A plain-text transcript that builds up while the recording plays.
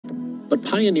But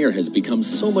Pioneer has become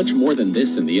so much more than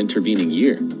this in the intervening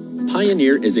year.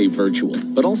 Pioneer is a virtual,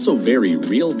 but also very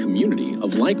real community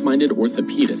of like-minded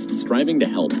orthopedists striving to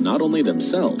help not only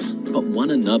themselves, but one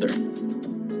another.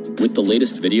 With the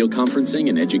latest video conferencing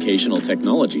and educational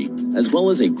technology, as well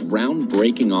as a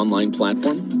groundbreaking online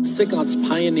platform, SICOT's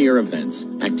Pioneer events,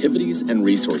 activities, and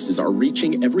resources are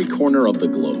reaching every corner of the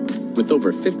globe, with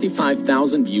over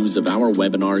 55,000 views of our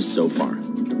webinars so far.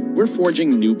 We're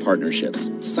forging new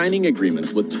partnerships, signing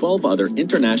agreements with 12 other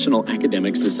international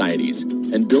academic societies,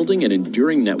 and building an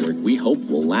enduring network we hope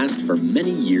will last for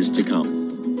many years to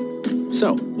come.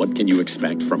 So, what can you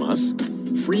expect from us?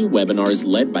 Free webinars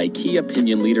led by key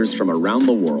opinion leaders from around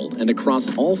the world and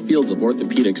across all fields of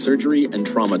orthopedic surgery and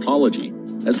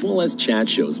traumatology, as well as chat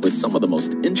shows with some of the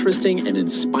most interesting and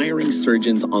inspiring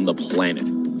surgeons on the planet.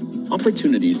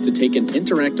 Opportunities to take an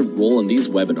interactive role in these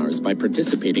webinars by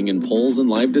participating in polls and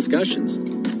live discussions.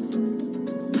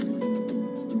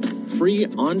 Free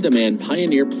on-demand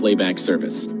Pioneer playback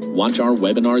service. Watch our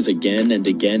webinars again and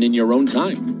again in your own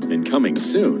time. And coming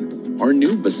soon, our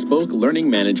new bespoke learning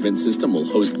management system will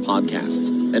host podcasts,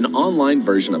 an online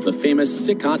version of the famous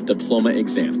SICOT diploma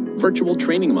exam, virtual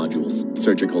training modules,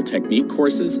 surgical technique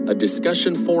courses, a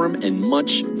discussion forum, and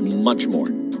much, much more.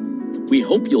 We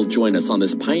hope you'll join us on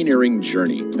this pioneering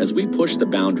journey as we push the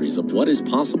boundaries of what is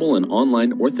possible in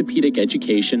online orthopedic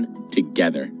education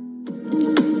together.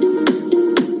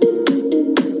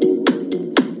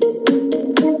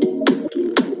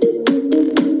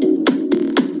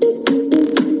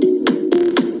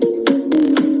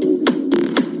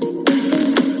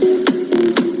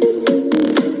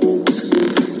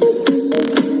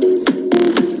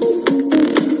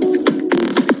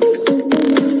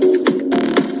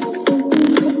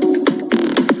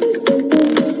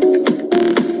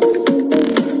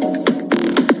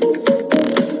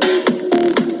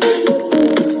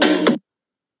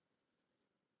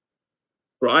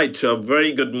 Right, a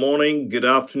very good morning, good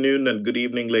afternoon, and good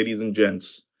evening, ladies and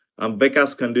gents. I'm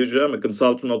Vikas Kanduja. I'm a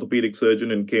consultant orthopedic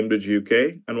surgeon in Cambridge,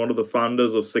 UK, and one of the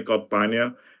founders of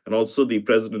SICOT-PIONEER, and also the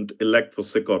president-elect for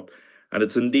SICOT. And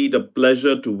it's indeed a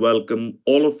pleasure to welcome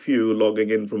all of you logging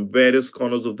in from various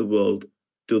corners of the world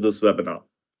to this webinar.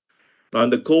 Now, in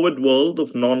the COVID world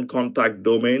of non-contact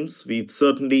domains, we've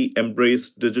certainly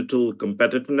embraced digital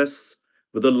competitiveness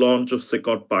with the launch of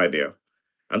SICOT-PIONEER.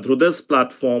 And through this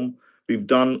platform, we've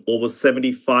done over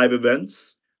 75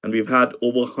 events, and we've had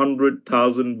over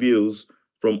 100,000 views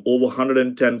from over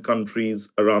 110 countries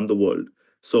around the world.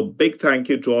 So big thank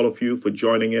you to all of you for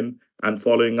joining in and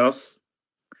following us.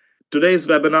 Today's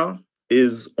webinar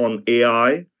is on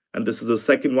AI, and this is the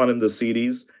second one in the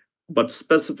series, but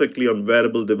specifically on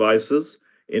wearable devices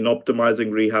in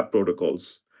optimizing rehab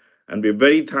protocols. And we're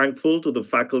very thankful to the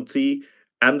faculty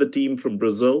and the team from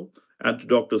Brazil, and to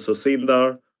Dr.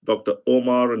 SASEENDAR, Dr.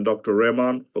 OMAR, and Dr.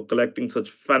 Rehman for collecting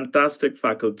such fantastic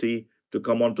faculty to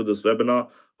come onto this webinar,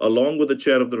 along with the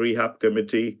chair of the Rehab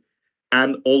Committee,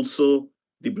 and also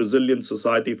the Brazilian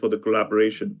Society for the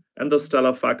collaboration, and the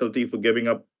stellar faculty for giving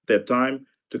up their time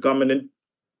to come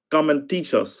and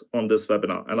teach us on this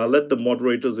webinar. And I'll let the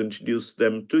moderators introduce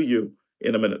them to you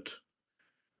in a minute.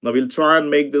 Now, we'll try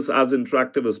and make this as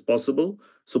interactive as possible,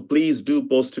 so please do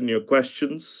post in your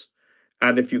questions.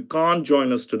 And if you can't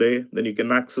join us today, then you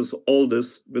can access all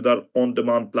this with our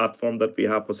on-demand platform that we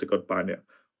have for SICOT-PIONEER.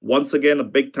 Once again, a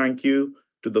big thank you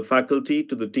to the faculty,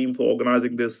 to the team for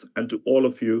organizing this, and to all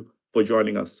of you for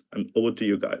joining us. And over to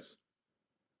you guys.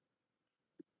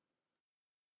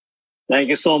 Thank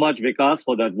you so much, Vikas,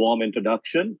 for that warm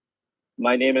introduction.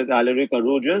 My name is ALARIC,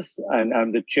 and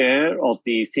I'm the chair of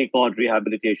the SICOT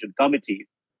Rehabilitation Committee.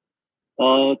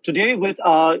 Today, with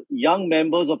our young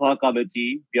members of our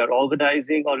committee, we are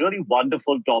organizing a really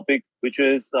wonderful topic, which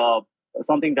is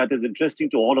something that is interesting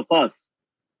to all of us.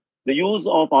 The use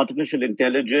of artificial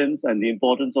intelligence and the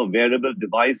importance of wearable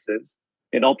devices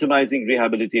in optimizing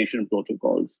rehabilitation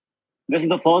protocols. This is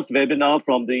the first webinar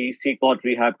from the SICOT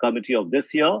Rehab Committee of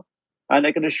this year, and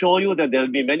I can assure you that there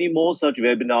will be many more such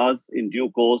webinars in due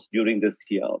course during this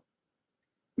year.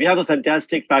 We have a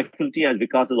fantastic faculty, as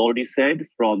Vikas has already said,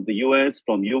 from the US,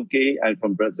 from UK, and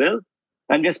from Brazil.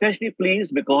 And we're especially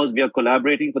pleased because we are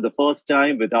collaborating for the first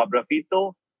time with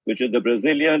ABRAFITO, which is the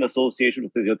Brazilian Association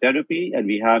of Physiotherapy. And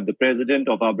we have the president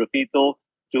of ABRAFITO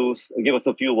to give us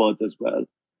a few words as well.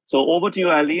 So over to you,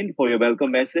 Aline, for your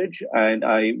welcome message. And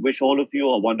I wish all of you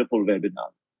a wonderful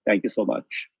webinar. Thank you so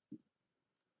much.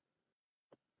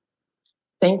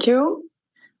 Thank you.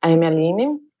 I'm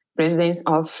Aline, president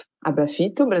of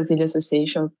ABRAFITO, Brazilian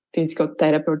Association of Physical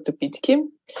Therapy Orthopedic.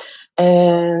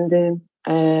 And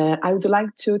I would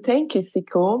like to thank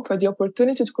SICOT for the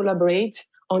opportunity to collaborate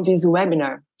on this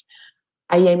webinar.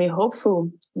 I am hopeful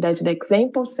that the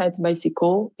example set by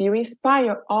SICOT will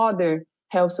inspire other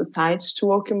health societies to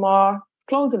work more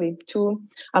closely to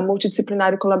a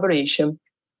multidisciplinary collaboration.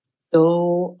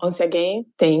 So once again,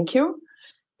 thank you.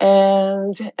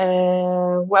 And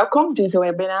welcome to this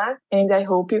webinar, and I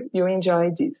hope you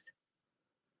enjoy this.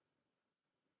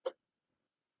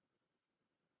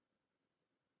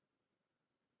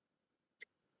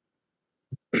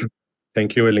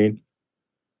 Thank you, Aline.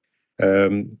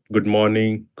 Good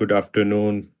morning, good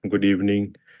afternoon, good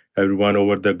evening, everyone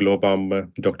over the globe.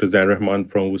 I'm Dr. ZAIN-UR-REHMAN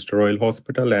from Worcester Royal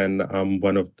Hospital, and I'm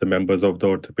one of the members of the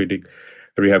Orthopaedic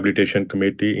Rehabilitation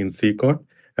Committee in SICOT,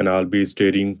 and I'll be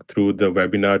steering through the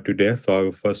webinar today.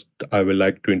 So first, I would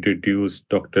like to introduce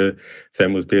Dr.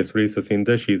 SAMUNDEESWARI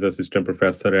SASEENDAR. She's assistant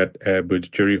professor at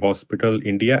ABRAFITO Hospital,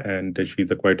 India, and she's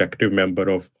a quite active member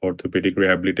of Orthopaedic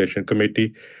Rehabilitation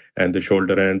Committee and the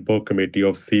Shoulder and Elbow Committee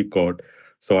of SICOT.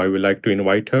 So I would like to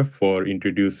invite her for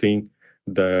introducing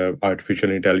the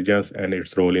artificial intelligence and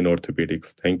its role in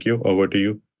orthopedics. Thank you. Over to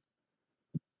you.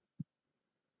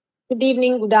 Good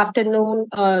evening, good afternoon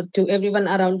to everyone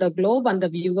around the globe and the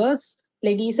viewers.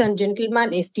 Ladies and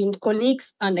gentlemen, esteemed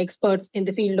colleagues and experts in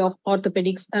the field of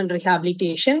orthopedics and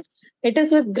rehabilitation. It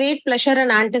is with great pleasure and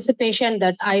anticipation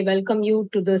that I welcome you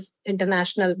to this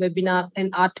international webinar in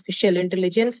artificial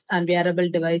intelligence and wearable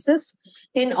devices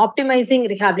in optimizing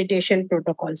rehabilitation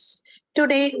protocols.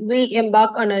 Today, we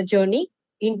embark on a journey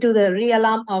into the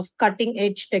realm of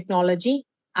cutting-edge technology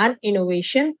and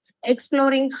innovation,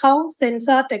 exploring how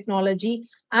sensor technology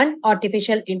and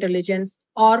artificial intelligence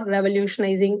are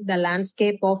revolutionizing the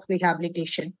landscape of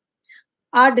rehabilitation.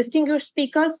 Our distinguished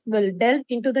speakers will delve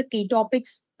into the key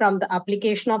topics from the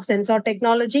application of sensor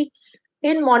technology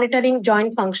in monitoring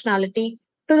joint functionality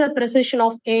to the precision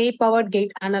of AI-powered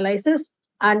gait analysis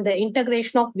and the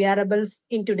integration of wearables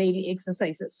into daily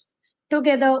exercises.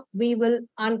 Together, we will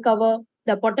uncover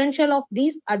the potential of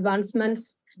these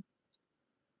advancements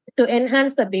to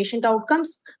enhance the patient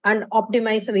outcomes and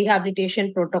optimize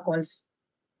rehabilitation protocols.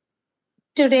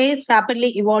 Today's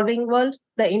rapidly evolving world,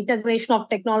 the integration of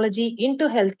technology into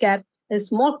healthcare is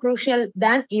more crucial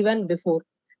than even before.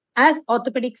 As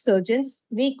orthopedic surgeons,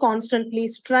 we constantly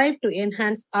strive to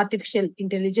enhance artificial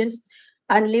intelligence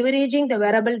and leveraging the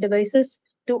wearable devices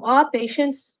to our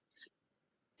patients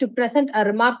to present a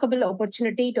remarkable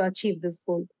opportunity to achieve this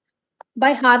goal.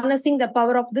 By harnessing the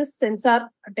power of this sensor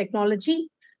technology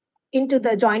into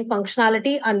the joint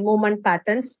functionality and movement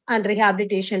patterns and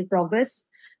rehabilitation progress,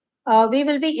 we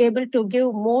will be able to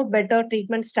give more better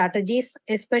treatment strategies,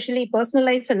 especially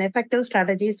personalized and effective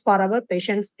strategies for our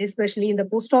patients, especially in the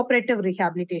postoperative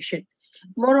rehabilitation.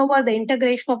 Moreover, the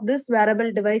integration of these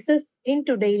wearable devices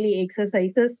into daily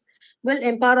exercises will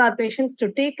empower our patients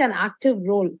to take an active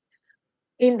role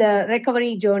in the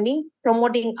recovery journey,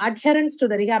 promoting adherence to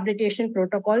the rehabilitation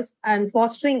protocols and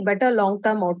fostering better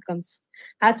long-term outcomes.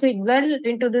 As we dwell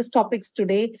into these topics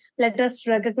today, let us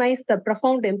recognize the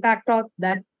profound impact of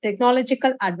that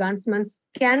technological advancements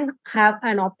can have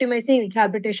on optimizing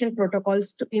rehabilitation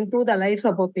protocols to improve the lives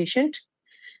of our patient.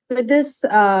 With this,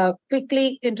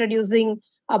 quickly introducing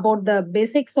about the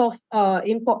basics of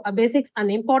basics and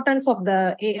importance of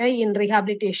the AI in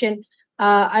rehabilitation,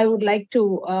 I would like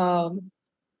to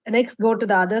next go to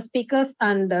the other speakers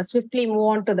and swiftly move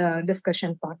on to the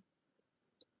discussion part.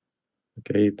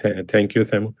 Okay, thank you,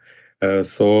 Samu.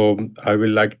 So I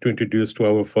would like to introduce to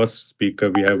our first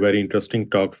speaker. We have very interesting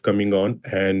talks coming on,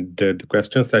 and the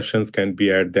question sessions can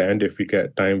be at the end. If we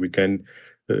get time, we can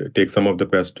take some of the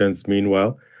questions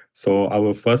meanwhile. So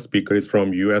our first speaker is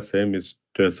from USA, Mr.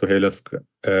 Soheil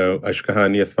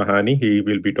ASHKANI-ESFAHANI. He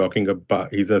will be talking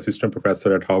about, he's an assistant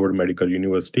professor at Harvard Medical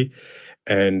University,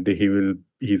 and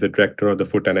he's a director of the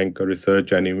Foot and Ankle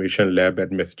Research and Innovation Lab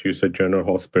at Massachusetts General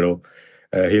Hospital.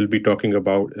 He'll be talking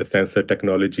about sensor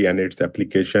technology and its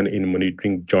application in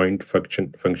monitoring joint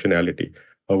functionality.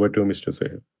 Over to Mr.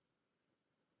 Soheil.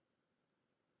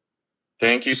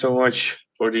 Thank you so much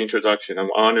for the introduction.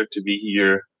 I'm honored to be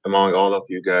here among all of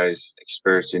you guys,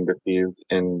 experts in the field,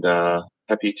 and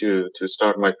happy to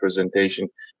start my presentation.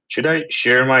 Should I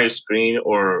share my screen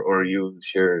or you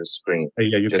share the screen?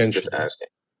 Yeah, you can. Just asking.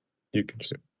 You can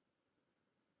share.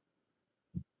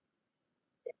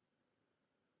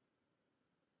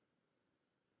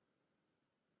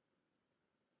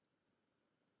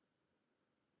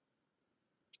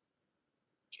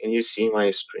 Can you see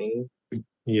my screen?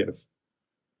 Yes.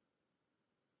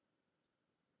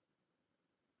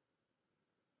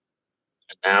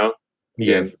 Now?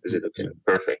 Yes. Is it okay? Yes.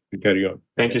 Perfect. Carry on.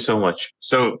 Thank you so much.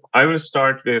 So I will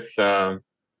start with,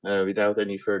 without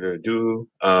any further ado,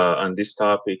 on this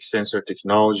topic, sensor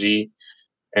technology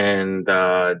and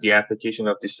the application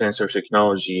of this sensor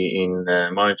technology in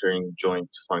monitoring joint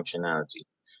functionality.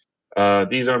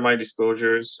 These are my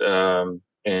disclosures,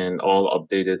 and all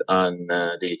updated on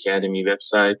the Academy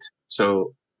website.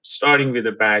 So starting with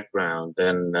the background,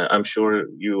 and I'm sure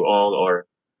you all are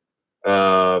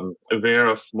aware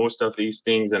of most of these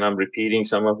things, and I'm repeating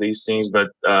some of these things, but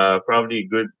probably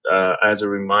good as a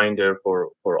reminder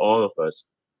for all of us.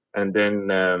 And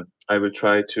then I will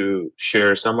try to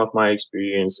share some of my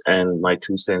experience and my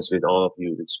 2 cents with all of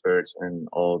you experts and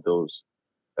all those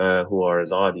who are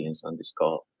as audience on this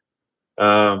call.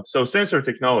 So sensor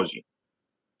technology,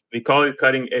 we call it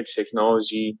cutting edge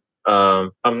technology.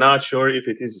 I'm not sure if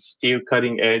it is still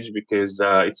cutting edge because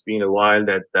it's been a while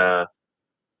that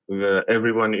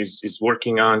everyone is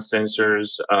working on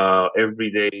sensors.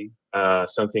 Every day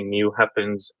something new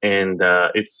happens, and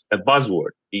it's a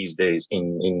buzzword these days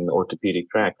in orthopedic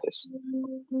practice.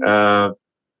 The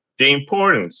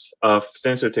importance of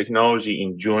sensor technology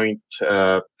in joint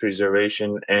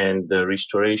preservation and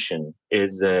restoration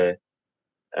is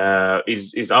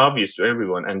obvious to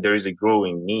everyone, and there is a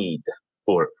growing need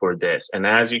for this. And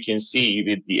as you can see,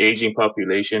 with the aging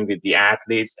population, with the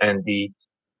athletes and the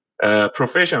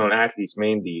professional athletes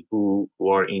mainly who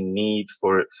are in need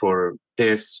for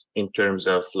this in terms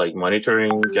of like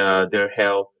monitoring their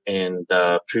health and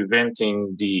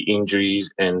preventing the injuries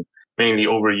and mainly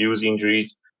overuse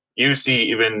injuries. You see,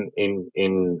 even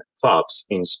in clubs,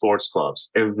 in sports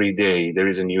clubs, every day there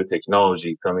is a new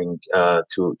technology coming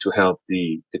to help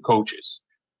the coaches,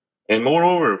 and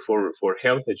moreover for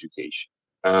health education,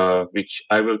 which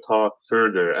I will talk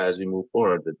further as we move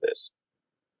forward with this.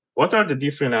 What are the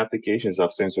different applications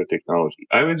of sensor technology?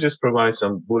 I will just provide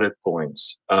some bullet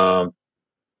points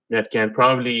that can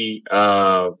probably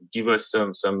give us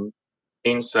some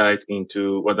insight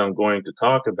into what I'm going to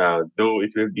talk about, though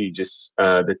it will be just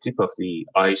the tip of the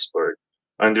iceberg.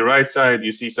 On the right side,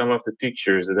 you see some of the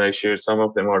pictures that I shared. Some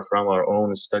of them are from our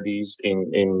own studies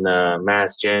in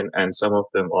Mass Gen, and some of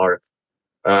them are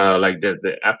like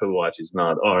the Apple Watch is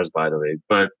not ours, by the way.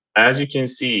 But as you can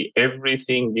see,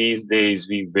 everything these days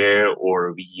we wear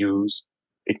or we use,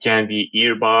 it can be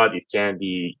earbud, it can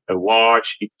be a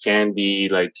watch, it can be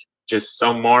like just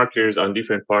some markers on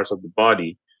different parts of the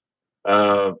body,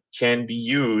 can be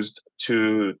used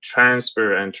to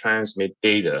transfer and transmit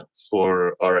data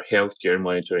for our healthcare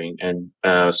monitoring and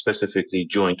specifically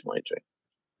joint monitoring.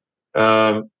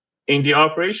 In the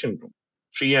operation room,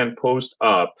 pre and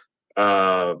post-op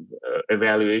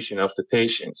evaluation of the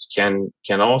patients can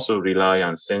also rely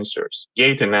on sensors.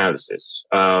 Gait analysis.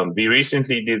 We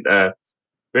recently did a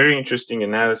very interesting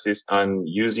analysis on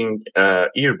using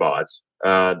earbuds,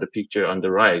 the picture on the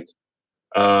right,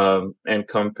 and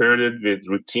compared it with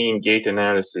routine gait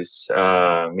analysis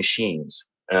machines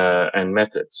and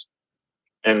methods.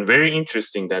 And very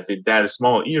interesting that with that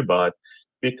small earbud,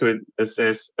 we could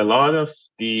assess a lot of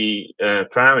the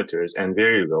parameters and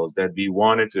variables that we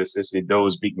wanted to assess with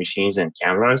those big machines and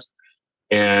cameras,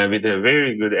 and with a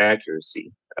very good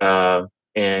accuracy.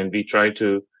 And we try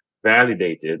to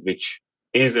validate it, which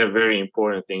is a very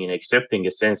important thing in accepting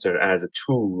a sensor as a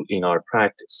tool in our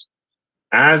practice.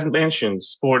 As mentioned,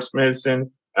 sports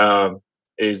medicine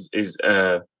is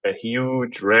a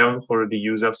huge realm for the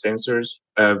use of sensors.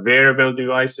 Wearable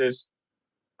devices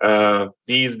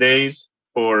these days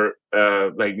for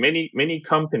like many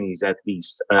companies at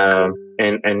least,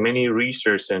 and many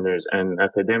research centers and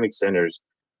academic centers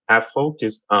have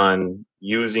focused on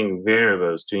using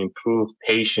wearables to improve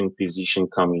patient-physician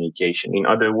communication. In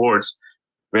other words,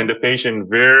 when the patient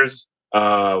wears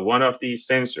one of these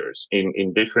sensors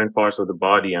in different parts of the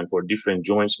body and for different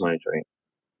joints monitoring,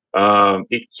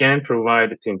 it can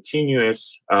provide a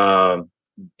continuous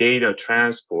data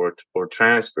transport or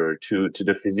transfer to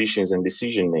the physicians and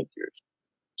decision makers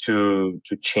to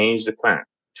change the plan,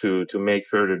 to make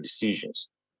further decisions.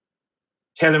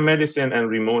 Telemedicine and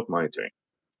remote monitoring,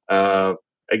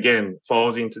 again,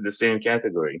 falls into the same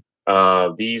category.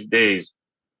 These days,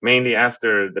 mainly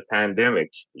after the pandemic,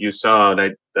 you saw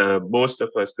that most of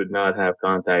us could not have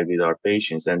contact with our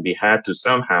patients, and we had to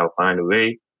somehow find a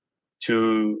way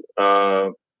to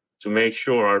make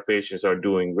sure our patients are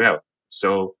doing well.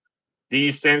 So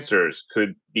these sensors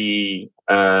could be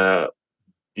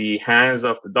the hands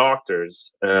of the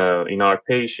doctors in our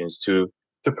patients to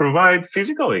provide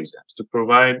physical exams, to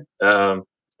provide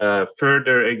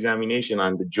further examination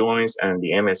on the joints and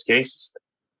the MSK system.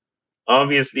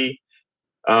 Obviously,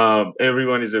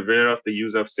 everyone is aware of the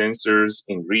use of sensors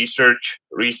in research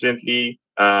recently.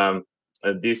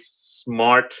 This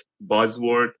smart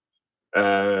buzzword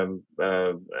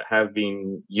have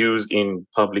been used in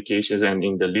publications and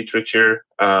in the literature,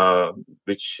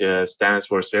 which stands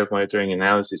for Self-Monitoring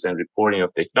Analysis and Reporting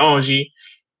of Technology,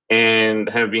 and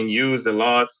have been used a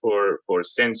lot for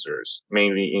sensors,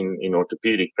 mainly in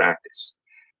orthopedic practice.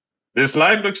 This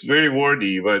slide looks very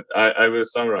wordy, but I will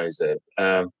summarize it.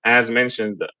 As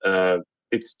mentioned,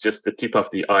 it's just the tip of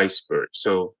the iceberg.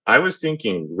 So I was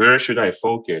thinking, where should I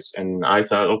focus? And I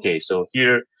thought, okay, so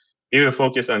here we will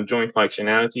focus on joint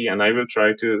functionality, and I will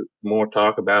try to more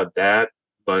talk about that.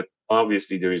 But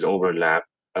obviously, there is overlap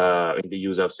in the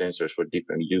use of sensors for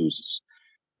different uses.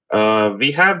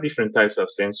 We have different types of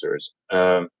sensors.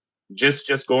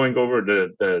 Just going over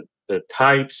the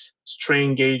types: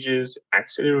 strain gauges,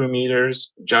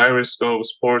 accelerometers,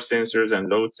 gyroscopes, force sensors and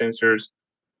load sensors,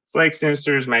 flex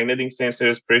sensors, magnetic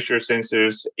sensors, pressure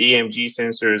sensors, EMG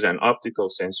sensors, and optical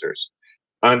sensors.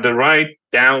 On the right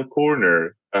down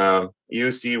corner,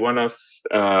 you see one of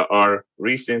our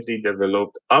recently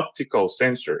developed optical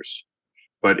sensors,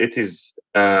 but it is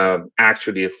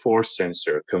actually a force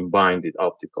sensor combined with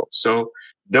optical. So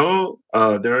though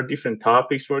there are different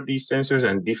topics for these sensors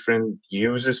and different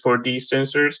uses for these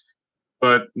sensors,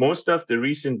 but most of the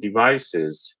recent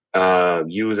devices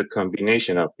use a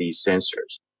combination of these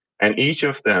sensors, and each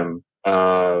of them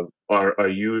are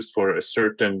used for a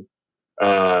certain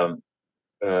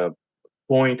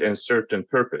point and certain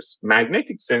purpose.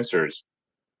 Magnetic sensors,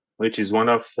 which is one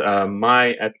of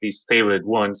my at least favorite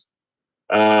ones,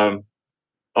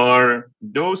 are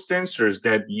those sensors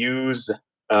that use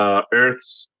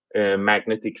Earth's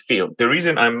magnetic field. The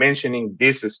reason I'm mentioning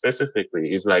this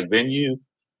specifically is like when you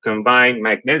combine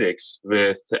magnetics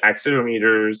with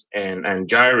accelerometers and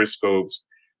gyroscopes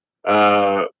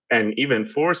and even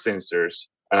force sensors,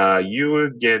 you will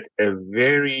get a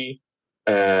very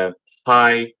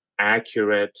highly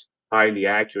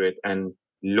accurate and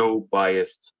low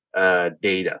biased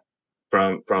data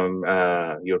from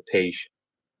your patient.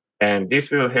 And this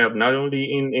will help not only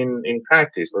in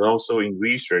practice, but also in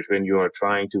research when you are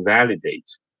trying to validate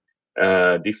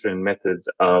different methods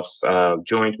of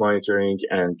joint monitoring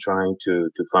and trying to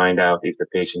find out if the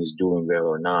patient is doing well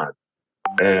or not.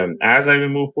 As I will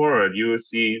move forward, you will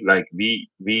see like we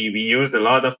use a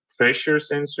lot of pressure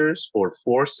sensors or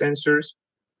force sensors.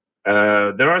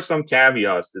 There are some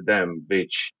caveats to them,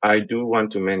 which I do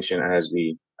want to mention as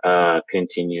we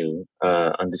continue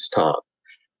on this talk.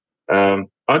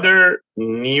 Other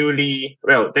newly,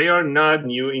 well, they are not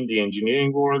new in the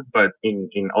engineering world, but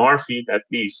in our field at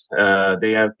least,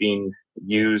 they have been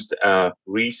used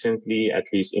recently, at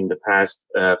least in the past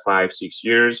 5-6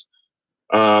 years.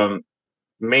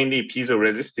 Mainly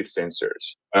piezoresistive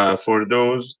sensors for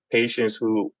those patients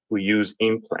who use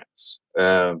implants.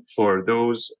 For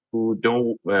those who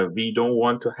we don't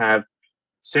want to have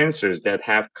sensors that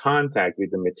have contact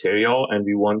with the material, and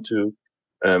we want to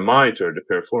monitor the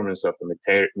performance of the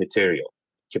material.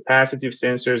 Capacitive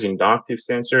sensors, inductive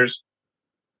sensors,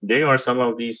 they are some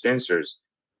of these sensors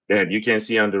that you can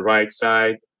see on the right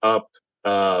side up.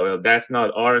 Well, that's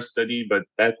not our study, but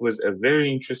that was a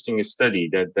very interesting study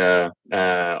that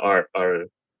our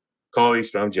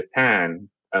colleagues from Japan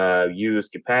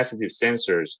used capacitive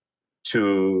sensors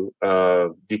to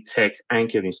detect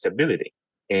ankle instability.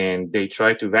 And they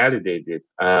tried to validate it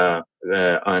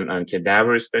on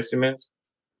cadaver specimens,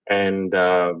 and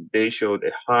they showed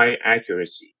a high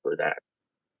accuracy for that.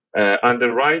 On the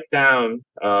right down,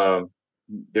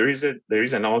 there is an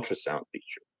ultrasound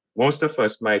picture. Most of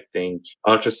us might think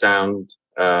ultrasound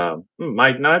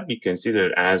might not be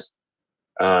considered as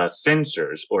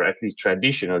sensors, or at least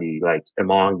traditionally, like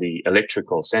among the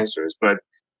electrical sensors. But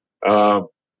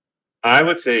I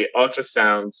would say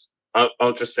ultrasound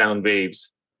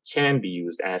waves can be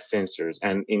used as sensors.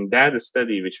 And in that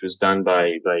study, which was done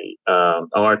by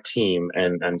our team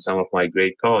and some of my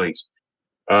great colleagues,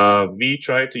 we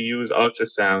try to use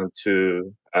ultrasound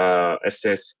to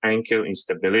assess ankle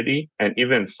instability and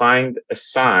even find a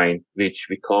sign, which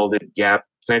we called it gap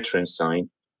penetrance sign,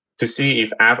 to see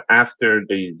if after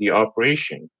the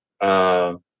operation,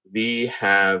 we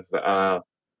have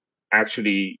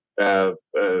actually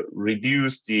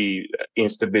reduced the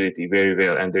instability very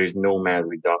well, and there is no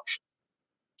malreduction.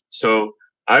 So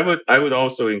I would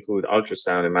also include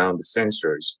ultrasound among the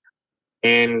sensors,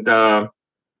 and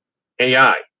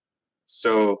AI.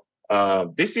 So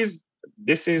this is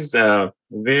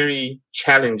very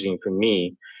challenging for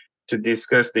me to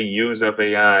discuss the use of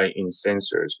AI in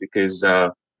sensors, because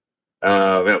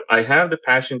well, I have the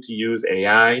passion to use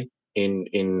AI in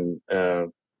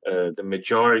the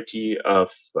majority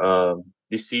of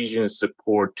decision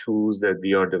support tools that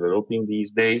we are developing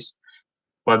these days.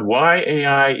 But why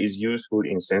AI is useful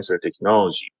in sensor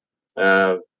technology?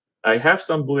 I have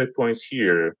some bullet points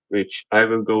here, which I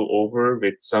will go over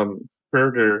with some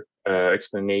further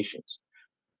explanations.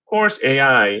 Of course,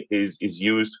 AI is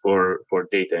used for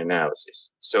data analysis.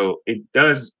 So it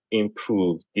does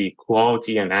improve the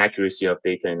quality and accuracy of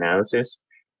data analysis.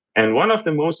 And one of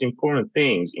the most important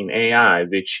things in AI,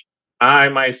 which I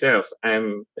myself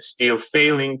am still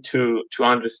failing to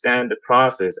understand the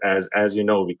process, as you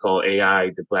know, we call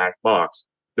AI the black box,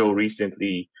 though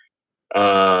recently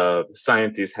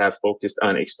scientists have focused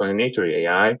on explanatory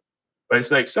AI. But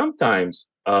it's like sometimes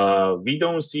we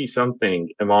don't see something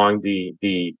among the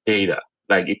data.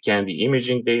 Like it can be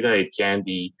imaging data, it can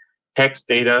be text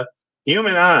data.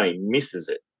 Human eye misses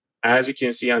it. As you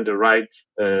can see on the right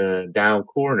down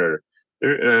corner,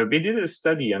 we did a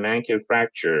study on ankle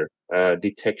fracture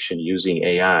detection using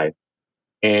AI.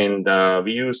 And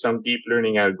we used some deep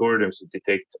learning algorithms to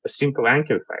detect a simple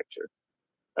ankle fracture.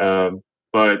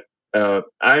 But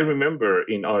I remember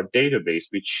in our database,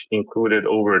 which included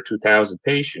over 2,000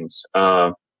 patients,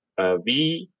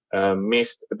 we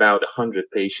missed about 100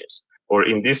 patients. Or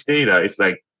in this data, it's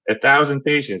like 1,000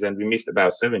 patients, and we missed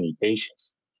about 70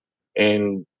 patients.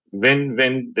 And when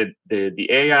the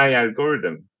AI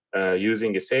algorithm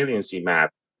using a saliency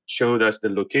map showed us the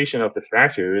location of the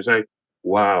fracture, it was like,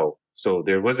 wow, so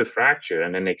there was a fracture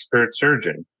and an expert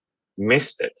surgeon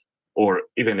missed it, or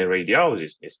even a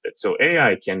radiologist missed it. So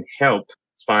AI can help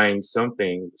find some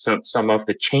of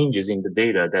the changes in the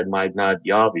data that might not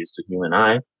be obvious to human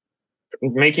eye.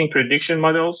 Making prediction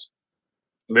models,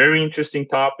 very interesting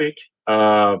topic.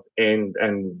 And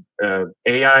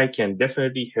AI can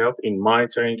definitely help in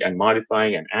monitoring and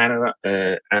modifying and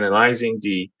analyzing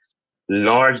the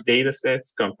large data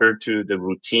sets compared to the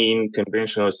routine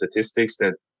conventional statistics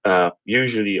that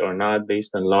usually are not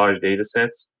based on large data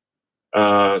sets.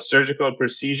 Surgical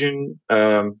precision,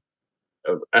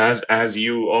 as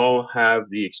you all have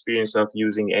the experience of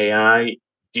using AI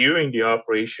during the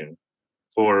operation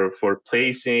for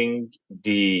placing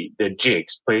the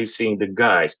jigs, placing the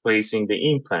guides, placing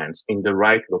the implants in the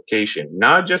right location,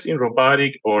 not just in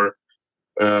robotic or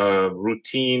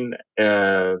routine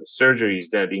surgeries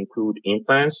that include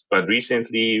implants, but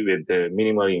recently with the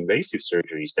minimally invasive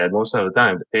surgeries that most of the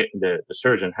time the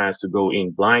surgeon has to go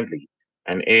in blindly.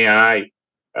 And AI,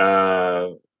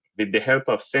 with the help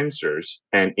of sensors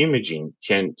and imaging,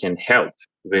 can help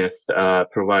with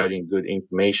providing good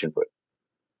information for it.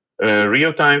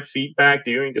 Real-time feedback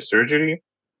during the surgery.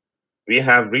 We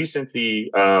have recently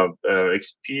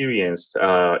experienced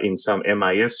in some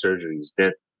MIS surgeries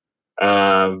that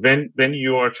when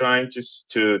you are trying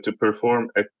to perform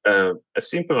a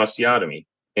simple osteotomy,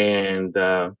 and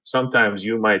sometimes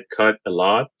you might cut a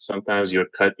lot, sometimes your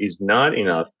cut is not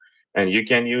enough, and you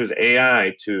can use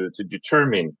AI to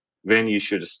determine when you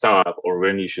should stop or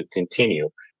when you should continue.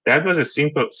 That was a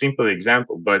simple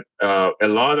example, but a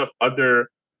lot of other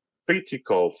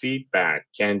critical feedback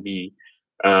can be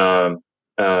obtained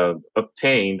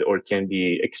or can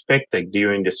be expected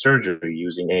during the surgery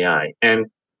using AI. And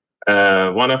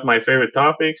one of my favorite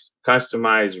topics,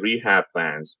 customized rehab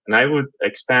plans. And I would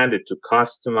expand it to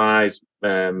customized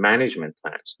management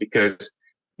plans, because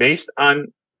based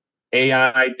on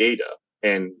AI data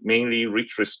and mainly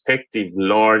retrospective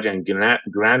large and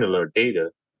granular data,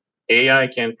 AI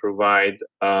can provide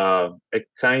a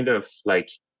kind of like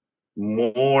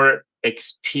more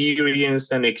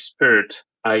experienced and expert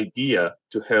idea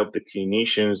to help the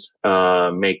clinicians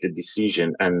make the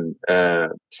decision and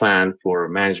plan for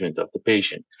management of the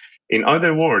patient. In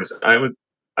other words, I would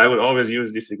always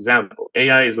use this example.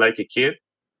 AI is like a kid,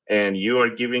 and you are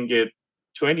giving it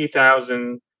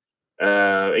 20,000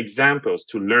 examples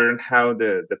to learn how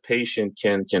the patient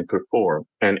can perform.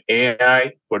 And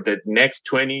AI for the next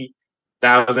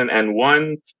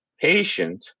 20,001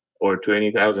 patient or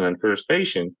 20,001st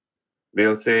patient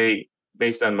will say,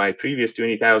 based on my previous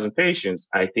 20,000 patients,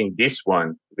 I think this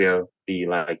one will be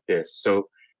like this. So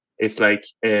it's like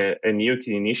a new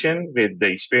clinician with the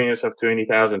experience of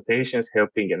 20,000 patients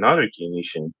helping another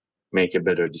clinician make a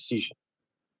better decision.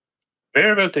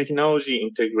 Wearable technology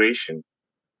integration.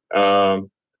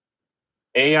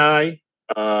 AI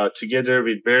together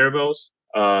with wearables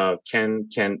can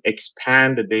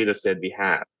expand the data set we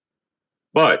have.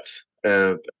 But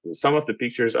some of the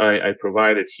pictures I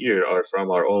provided here are from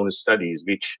our own studies,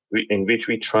 in which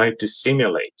we try to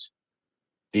simulate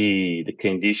the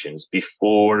conditions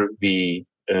before we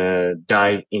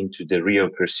dive into the real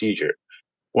procedure.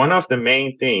 One of the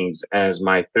main things, as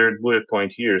my third bullet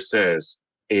point here says,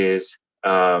 is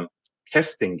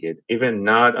testing it, even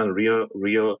not on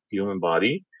real human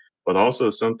body, but also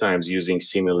sometimes using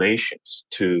simulations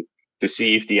to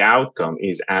see if the outcome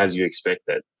is as you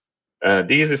expected.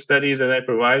 These studies that I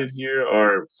provided here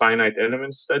are finite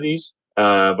element studies,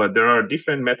 but there are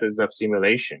different methods of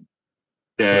simulation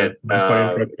that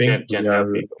can help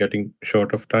people. Getting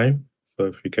short of time. So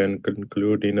if you can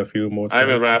conclude in a few more slides. I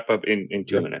will wrap up in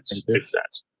 2 minutes, if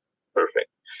that's perfect.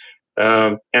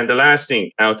 And the last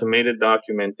thing, automated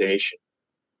documentation.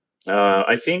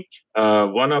 I think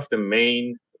one of the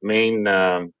main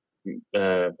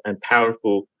and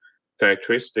powerful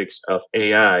characteristics of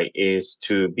AI is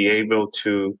to be able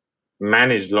to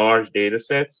manage large data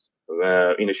sets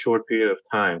in a short period of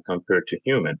time compared to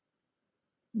human.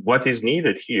 What is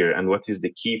needed here and what is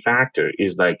the key factor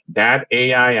is like that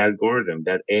AI algorithm,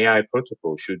 that AI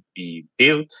protocol should be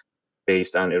built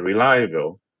based on a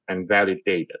reliable and valid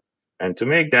data. And to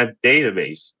make that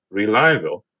database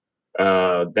reliable,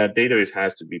 that database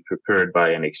has to be prepared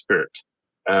by an expert.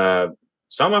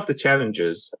 Some of the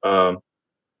challenges,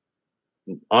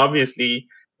 obviously,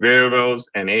 wearables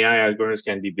and AI algorithms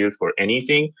can be built for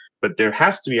anything, but there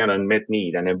has to be an unmet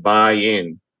need and a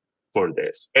buy-in for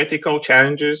this. Ethical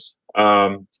challenges,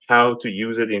 how to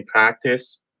use it in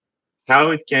practice,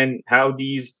 how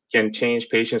these can change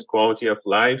patients' quality of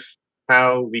life,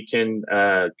 how we can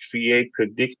create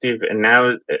predictive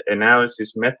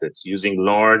analysis methods using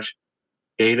large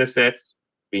data sets.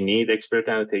 We need expert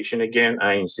annotation again.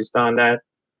 I insist on that.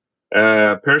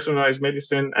 Personalized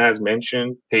medicine, as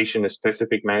mentioned,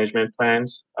 patient-specific management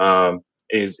plans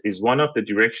is one of the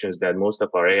directions that most of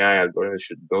our AI algorithms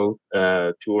should go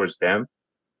towards them.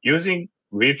 Using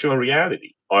virtual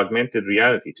reality, augmented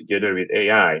reality together with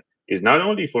AI is not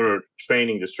only for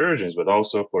training the surgeons, but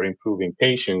also for improving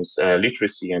patients'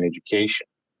 literacy and education.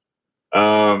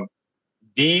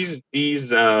 These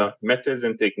methods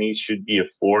and techniques should be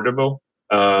affordable.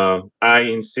 I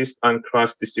insist on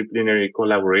cross-disciplinary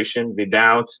collaboration.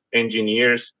 Without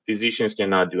engineers, physicians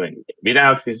cannot do anything.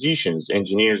 Without physicians,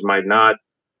 engineers might not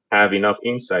have enough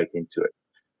insight into it.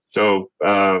 So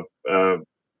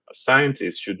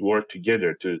scientists should work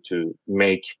together to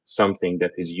make something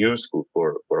that is useful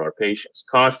for our patients.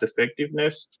 Cost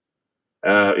effectiveness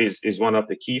is one of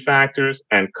the key factors,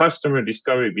 and customer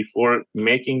discovery before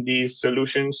making these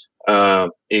solutions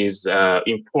is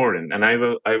important. And I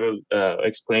will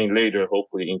explain later,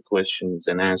 hopefully in questions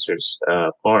and answers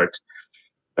part.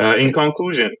 In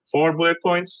conclusion, 4 bullet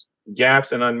points: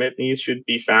 gaps and unmet needs should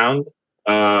be found.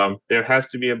 There has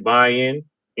to be a buy-in.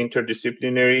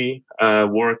 Interdisciplinary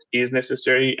work is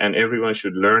necessary, and everyone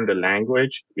should learn the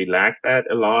language. We lack that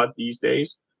a lot these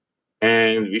days.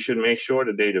 And we should make sure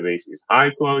the database is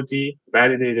high quality,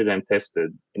 validated and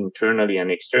tested internally and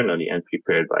externally, and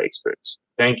prepared by experts.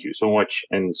 Thank you so much.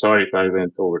 And sorry if I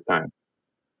went over time.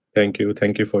 Thank you.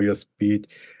 Thank you for your speech.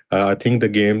 I think the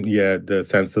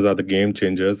sensors are the game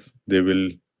changers. They will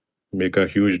make a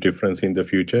huge difference in the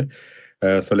future.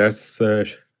 So let's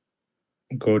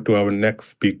go to our next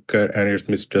speaker, and it's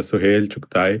Mr. Suhail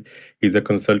Chughtai. He's a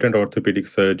consultant orthopedic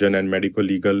surgeon and medical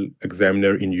legal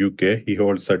examiner in UK. He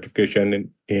holds certification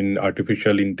in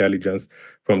artificial intelligence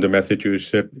from the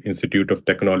Massachusetts Institute of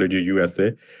Technology,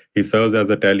 USA. He serves as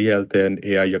a telehealth and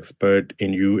AI expert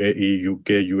in UAE, UK,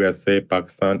 USA,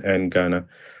 Pakistan, and Ghana.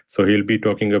 So he'll be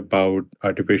talking about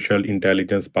artificial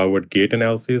intelligence-powered gait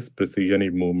analysis, precision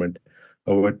in movement.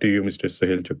 Over to you, Mr.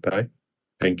 Suhail Chughtai.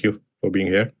 Thank you for being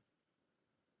here.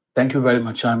 Thank you very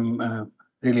much. I'm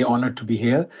really honored to be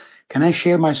here. Can I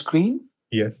share my screen?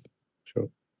 Yes, sure.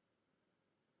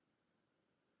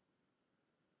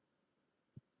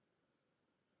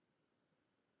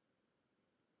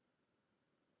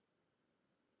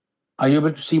 Are you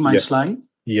able to see my slide?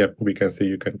 Yeah, we can see.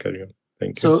 You can carry on.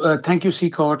 Thank you. So thank you,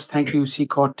 SICOT. Thank you,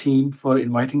 SICOT team, for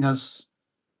inviting us,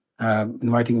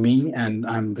 inviting me. And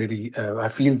I'm really, I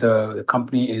feel the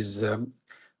company is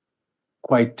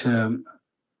quite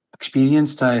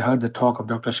experienced. I heard the talk of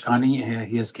Dr. ASHKANI.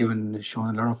 He has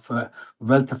shown a lot of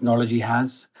wealth of knowledge he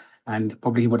has, and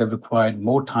probably he would have required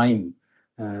more time,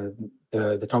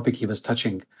 the topic he was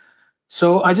touching.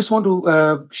 So I just want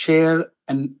to share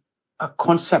a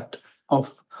concept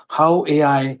of how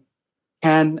AI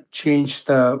can change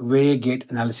the way gait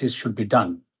analysis should be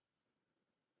done.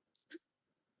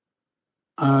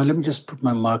 Let me just put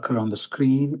my marker on the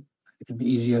screen. It'll be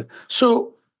easier.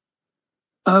 So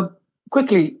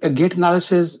quickly, a gait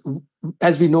analysis,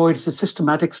 as we know, it's a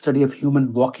systematic study of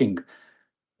human walking.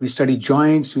 We study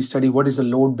joints, we study what is the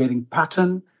load-bearing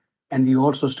pattern, and we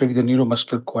also study the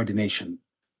neuromuscular coordination.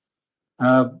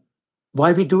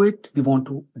 Why we do it? We want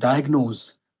to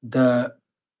diagnose the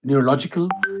neurological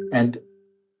and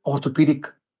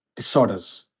orthopedic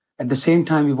disorders, At the same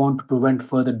time, we want to prevent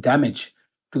further damage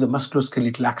to the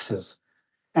musculoskeletal axis.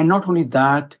 And not only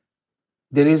that,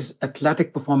 there is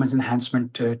athletic performance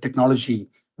enhancement technology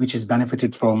which is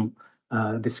benefited from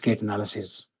this gait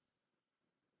analysis.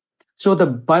 So the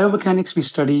biomechanics we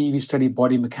study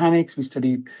body mechanics, we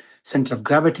study center of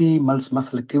gravity,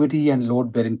 muscle activity, and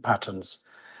load-bearing patterns.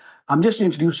 I'm just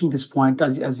introducing this point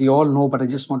as we all know, but I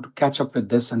just want to catch up with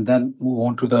this and then move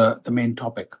on to the main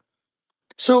topic.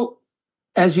 So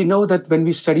as you know that when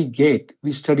we study gait,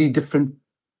 we study different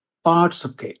parts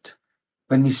of gait.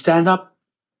 When we stand up,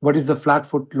 what is the flat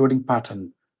foot loading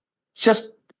pattern?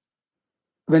 Just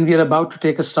when we are about to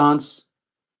take a stance,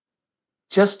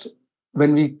 just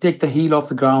when we take the heel off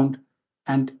the ground,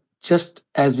 and just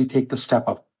as we take the step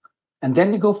up. And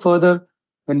then we go further,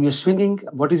 when we are swinging,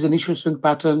 what is the initial swing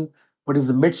pattern, what is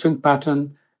the mid-swing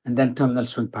pattern, and then terminal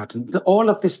swing pattern. All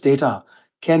of this data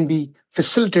can be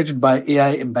facilitated by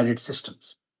AI-embedded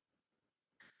systems.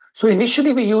 So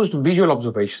initially we used visual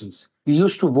observations. We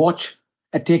used to watch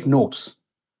and take notes.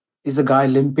 Is the guy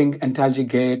limping, antalgic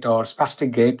gait or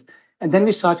spastic gait? And then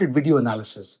we started video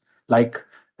analysis,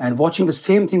 and watching the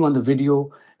same thing on the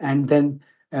video and then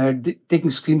taking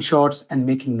screenshots and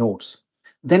making notes.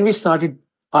 Then we started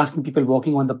asking people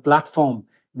walking on the platform,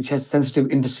 which has sensitive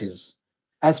indices.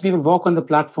 As people walk on the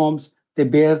platforms, they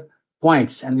bear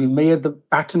points, and we measure the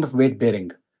pattern of weight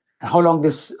bearing, and how long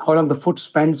the foot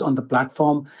spends on the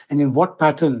platform, and in what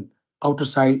pattern, outer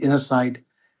side, inner side,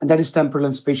 and that is temporal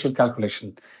and spatial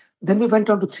calculation. Then we went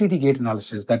on to 3D gait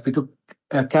analysis, that we took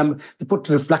we put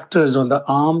reflectors on the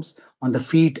arms, on the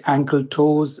feet, ankle,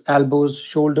 toes, elbows,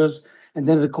 shoulders, and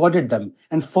then recorded them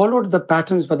and followed the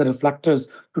patterns for the reflectors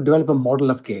to develop a model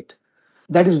of gait.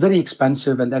 That is very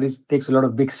expensive, and takes a lot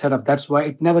of big setup. That's why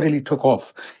it never really took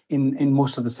off in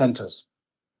most of the centers.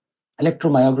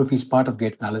 Electromyography is part of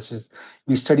gait analysis.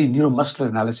 We study neuromuscular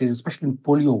analysis, especially in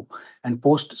polio and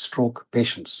post-stroke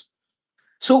patients.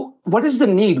 So what is the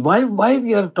need? Why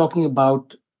we are talking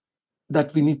about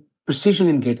that we need precision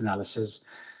in gait analysis?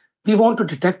 We want to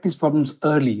detect these problems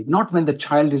early, not when the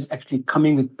child is actually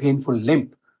coming with painful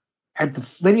limp. At the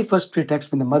very first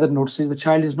pretext, when the mother notices the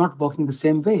child is not walking the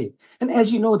same way. And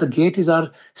as you know, the gait is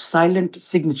our silent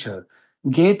signature.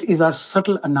 Gait is our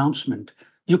subtle announcement.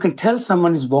 You can tell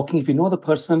someone is walking. If you know the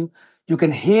person, you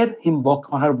can hear him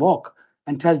walk or her walk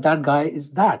and tell that guy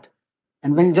is that.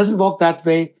 And when he doesn't walk that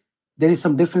way, there is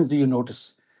some difference, do you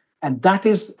notice? And that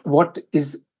is what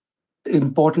is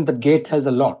important, that gait tells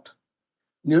a lot.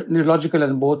 Neurological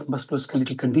and both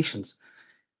musculoskeletal conditions.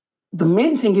 The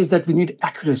main thing is that we need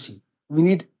accuracy. We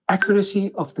need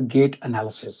accuracy of the gait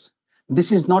analysis. This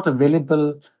was not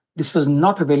available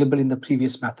in the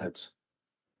previous methods.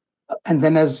 And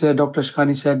then, as Dr.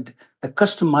 Ashkani said, the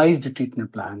customized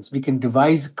treatment plans. We can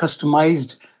devise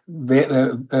customized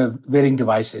wearing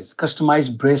devices,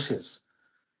 customized braces.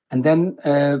 And then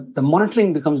the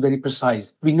monitoring becomes very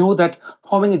precise. We know that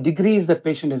how many degrees the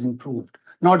patient has improved,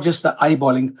 not just the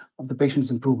eyeballing of the patient's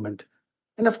improvement.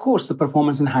 And of course, the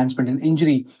performance enhancement and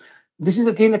injury. This is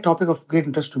again a topic of great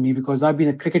interest to me because I've been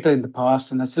a cricketer in the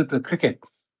past and I still play cricket.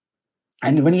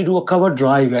 And when you do a cover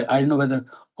drive, I don't know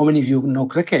how many of you know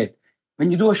cricket.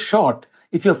 When you do a shot,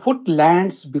 if your foot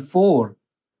lands before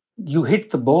you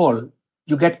hit the ball,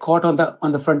 you get caught on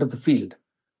the front of the field.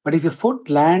 But if your foot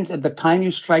lands at the time you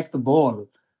strike the ball,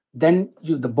 then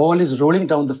the ball is rolling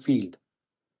down the field.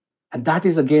 And that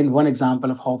is, again, one example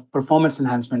of how performance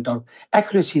enhancement or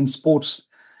accuracy in sports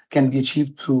can be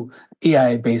achieved through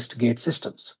AI-based gait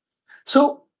systems.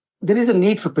 So there is a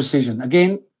need for precision.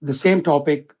 Again, the same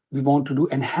topic, we want to do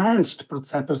enhanced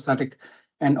prosthetic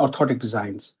and orthotic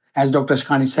designs. As Dr.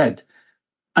 Ashkani said,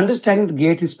 understanding the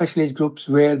gait in special age groups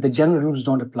where the general rules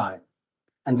don't apply.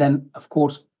 And then, of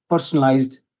course,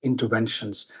 personalized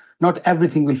interventions. Not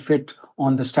everything will fit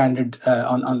on the standard,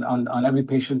 on every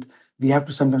patient. We have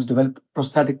to sometimes develop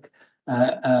prosthetic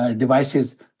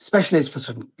devices specialized for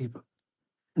certain people.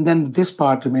 And then this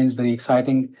part remains very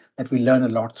exciting, that we learn a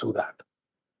lot through that.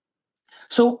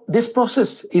 So this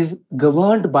process is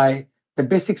governed by the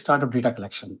basic start of data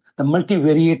collection, the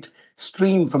multivariate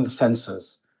stream from the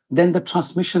sensors, then the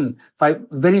transmission,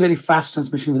 very, very fast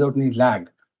transmission without any lag.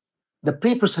 The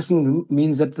pre-processing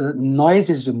means that the noise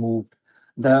is removed,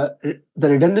 the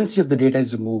redundancy of the data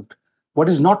is removed. What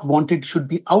is not wanted should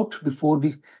be out before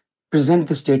we present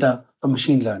this data for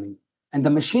machine learning. And the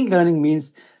machine learning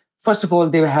means, first of all,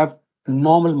 they have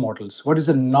normal models. What is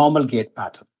a normal gait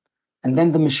pattern? And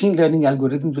then the machine learning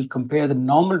algorithms will compare the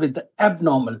normal with the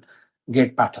abnormal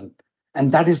gait pattern.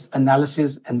 And that is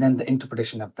analysis and then the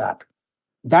interpretation of that.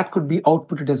 That could be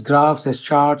outputted as graphs, as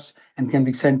charts, and can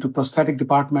be sent to prosthetic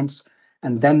departments.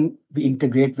 and then we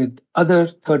integrate with other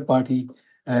third-party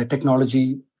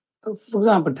technology, for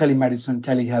example, telemedicine,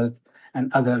 telehealth,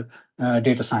 and other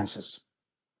data sciences.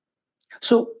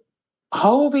 So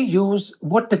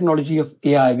what technology of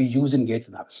AI we use in gait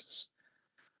analysis?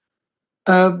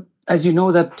 As you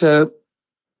know that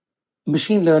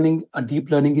machine learning or deep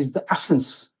learning is the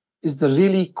essence, is the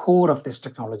really core of this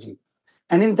technology.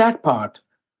 And in that part,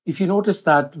 if you notice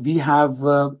that we have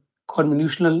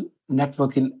convolutional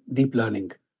network in deep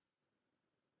learning.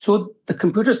 So the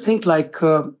computers think like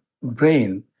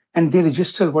brain, and they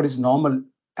register what is normal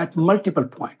at multiple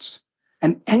points.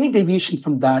 And any deviation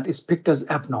from that is picked as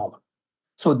abnormal.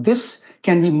 So this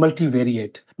can be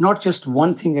multivariate, not just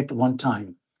one thing at one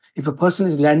time. If a person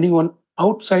is landing on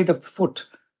outside of the foot,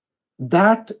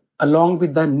 that along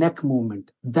with the neck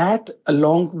movement, that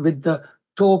along with the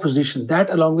toe position, that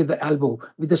along with the elbow,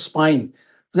 with the spine,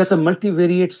 that's a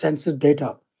multivariate sensor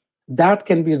data. That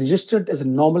can be registered as a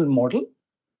normal model.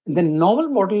 And then normal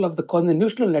model of the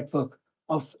convolutional network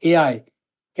of AI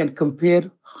can compare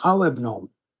how abnormal,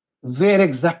 where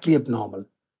exactly abnormal,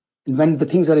 and when the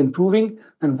things are improving,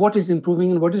 and what is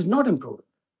improving and what is not improving.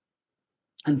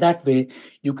 And that way,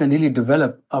 you can really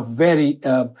develop a very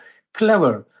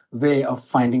clever way of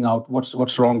finding out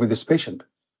what's wrong with this patient.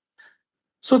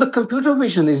 So the computer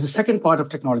vision is the second part of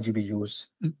technology we use.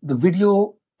 The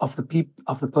video of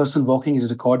the person walking is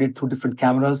recorded through different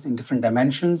cameras in different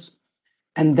dimensions.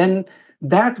 And then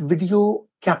that video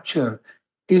capture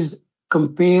is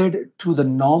compared to the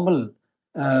normal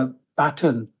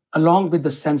pattern along with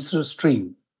the sensor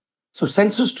stream. So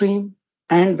sensor stream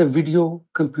and the video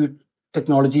compute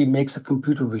technology makes a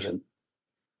computer vision.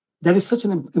 That is such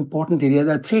an important area.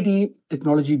 That 3D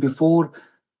technology before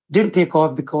didn't take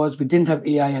off because we didn't have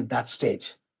AI at that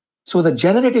stage. So the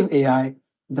generative AI,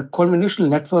 the convolutional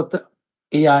network, the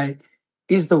AI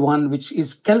is the one which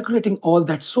is calculating all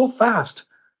that so fast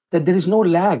that there is no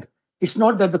lag. It's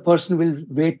not that the person will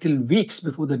wait till weeks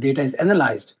before the data is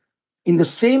analyzed. In the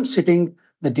same sitting,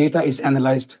 the data is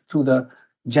analyzed through the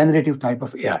generative type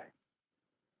of AI.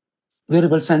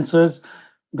 Wearable sensors,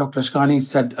 Dr. Ashkani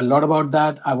said a lot about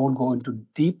that. I won't go into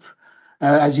deep.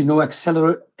 As you know,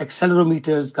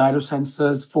 accelerometers,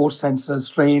 gyrosensors, force sensors,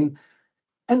 strain,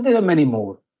 and there are many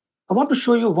more. I want to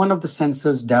show you one of the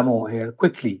sensors demo here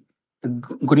quickly, the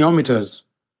goniometers.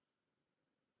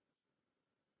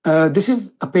 This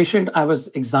is a patient I was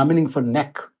examining for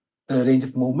neck range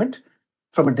of movement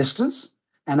from a distance,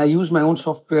 and I used my own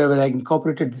software where I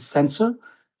incorporated this sensor.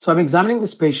 So I'm examining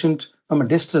this patient from a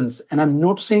distance, and I'm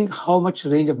noticing how much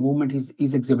range of movement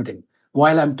he's exhibiting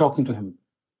while I'm talking to him.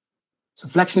 So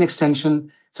flexion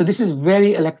extension. So this is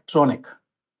very electronic,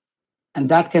 and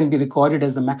that can be recorded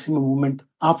as the maximum movement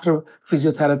after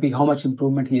physiotherapy, how much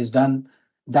improvement he has done.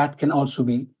 That can also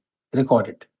be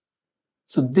recorded.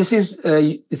 So this is a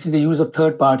use of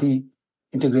third-party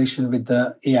integration with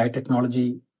the AI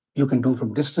technology you can do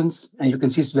from distance, and you can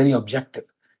see it's very objective.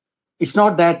 It's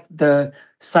not that the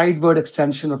sideward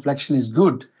extension or flexion is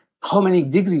good. How many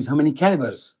degrees, how many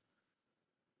calibers?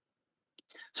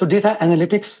 So data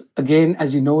analytics, again,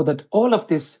 as you know, that all of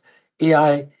this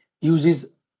AI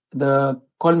uses the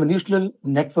convolutional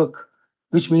network,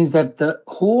 which means that the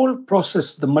whole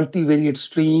process, the multivariate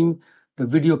stream, the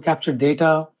video capture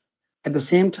data, at the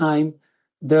same time,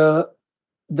 the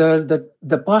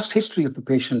past history of the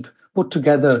patient put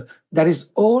together, that is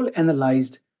all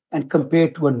analyzed and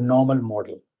compared to a normal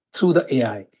model through the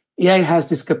AI. AI has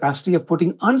this capacity of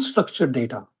putting unstructured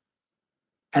data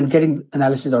and getting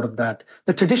analysis out of that.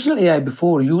 The traditional AI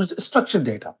before used structured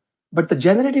data, but the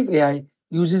generative AI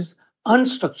uses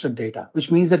unstructured data, which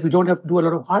means that we don't have to do a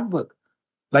lot of hard work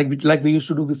like we used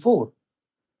to do before.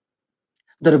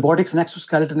 The robotics and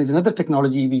exoskeleton is another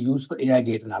technology we use for AI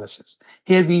gait analysis.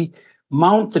 Here we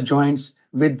mount the joints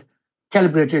with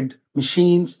calibrated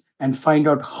machines and find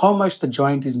out how much the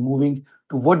joint is moving,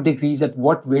 to what degrees, at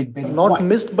what weight. Not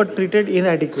missed, but treated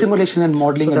inadequately. Simulation and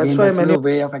modeling, so again, that's a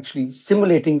way of actually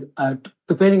simulating,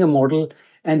 preparing a model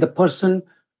and the person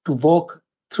to walk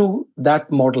through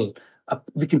that model.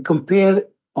 We can compare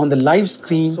on the live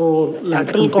screen. So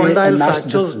lateral condyle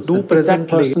fractures do present.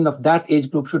 That person of that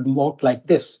age group should walk like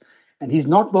this. And he's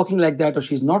not walking like that, or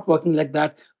she's not walking like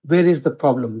that. Where is the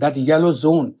problem? That yellow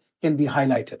zone can be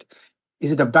highlighted.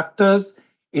 Is it abductors?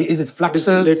 Is it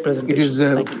flexors? It is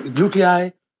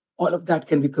glutei. All of that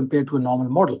can be compared to a normal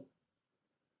model.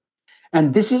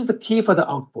 And this is the key for the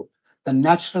output, the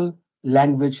natural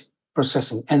language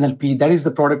processing, NLP. That is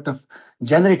the product of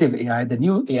generative AI, the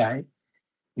new AI.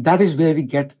 That is where we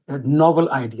get the novel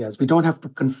ideas. We don't have to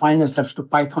confine ourselves to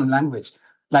Python language.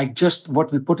 Like just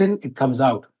what we put in, it comes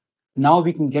out. Now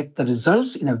we can get the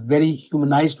results in a very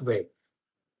humanized way.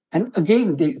 And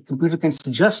again, the computer can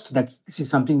suggest that this is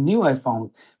something new I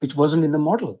found, which wasn't in the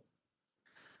model.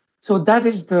 So that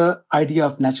is the idea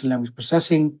of natural language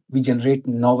processing. We generate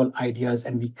novel ideas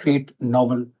and we create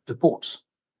novel reports.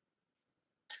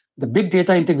 The big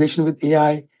data integration with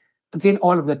AI, again,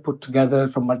 all of that put together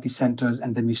from multi-centers,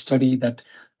 and then we study that,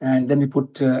 and then we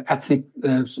put ethnic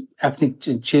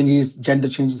changes, gender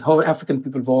changes, how African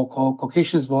people walk, how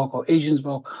Caucasians walk, how Asians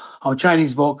walk, how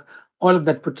Chinese walk, all of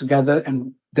that put together,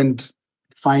 and then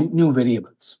find new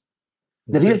variables.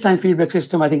 The real-time feedback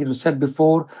system, I think it was said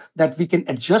before, that we can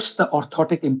adjust the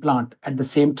orthotic implant at the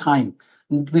same time.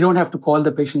 We don't have to call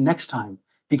the patient next time.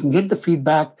 We can get the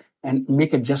feedback and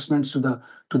make adjustments to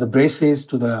the braces,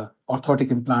 to the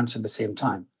orthotic implants at the same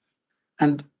time.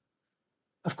 And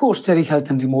of course, telehealth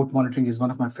and remote monitoring is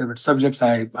one of my favorite subjects.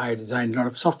 I designed a lot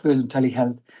of softwares in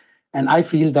telehealth, and I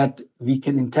feel that we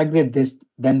can integrate this,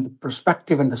 then the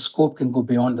perspective and the scope can go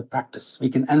beyond the practice. We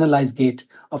can analyze gait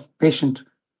of patient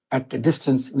at a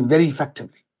distance very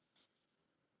effectively.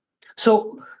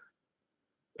 So,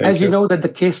 as you know, that the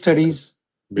case studies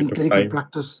in clinical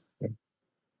practice,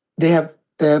 they have,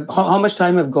 how much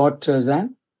time I've got,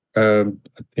 Zain? I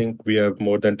think we have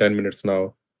more than 10 minutes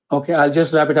now. Okay, I'll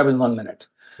just wrap it up in 1 minute.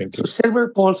 Thank you. So cerebral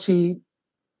palsy,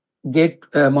 gait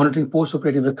monitoring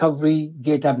post-operative recovery,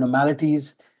 gait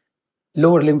abnormalities,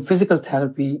 lower limb physical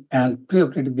therapy, and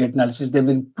preoperative gait analysis, they've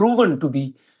been proven to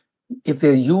be, if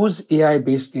they use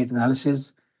AI-based gait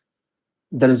analysis,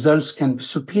 the results can be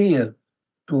superior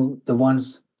to the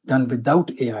ones done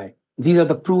without AI. These are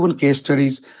the proven case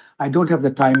studies. I don't have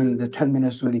the time in the 10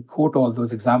 minutes to really quote all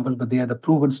those examples, but they are the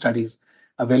proven studies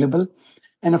available.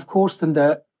 And of course, then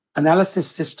the analysis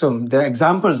system, the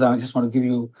examples, I just want to give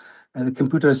you the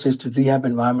computer-assisted rehab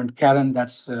environment. Karen,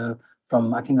 that's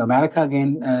from, I think, America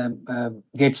again,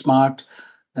 Gait Smart,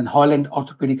 then Holland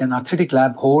Orthopaedic and Arthritic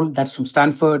Lab, Whole, that's from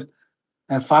Stanford,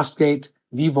 FastGait,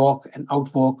 VWalk, and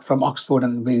Outwalk from Oxford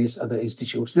and various other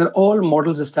institutes. They're all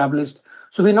models established.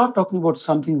 So we're not talking about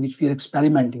something which we are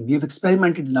experimenting. We have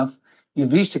experimented enough,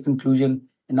 we've reached a conclusion,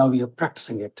 and now we are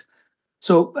practicing it.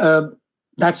 So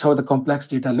that's how the complex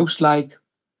data looks like.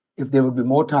 If there would be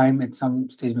more time at some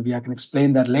stage, maybe I can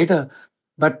explain that later.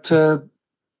 But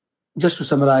just to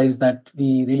summarize that,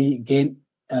 we really gain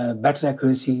better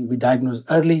accuracy, we diagnose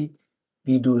early,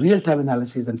 we do real-time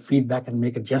analysis and feedback and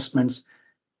make adjustments,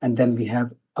 and then we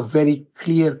have a very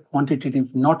clear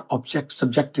quantitative, not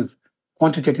subjective,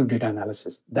 quantitative data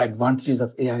analysis, the advantages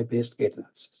of AI-based gait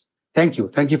analysis. Thank you.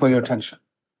 Thank you for your attention.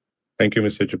 Thank you,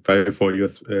 Mr. Chughtai,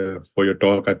 for your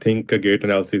talk. I think gait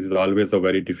analysis is always a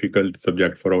very difficult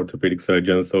subject for orthopedic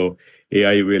surgeons, so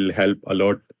AI will help a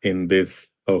lot in this,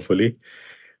 hopefully.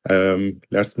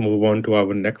 Let's move on to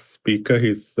our next speaker.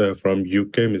 He's from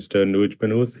UK, Mr. Anuj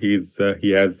Punnoose. He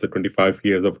has 25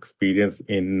 years of experience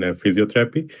in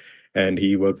physiotherapy, and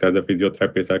he works as a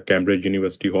physiotherapist at Cambridge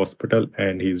University Hospital,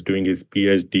 and he's doing his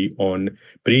PhD on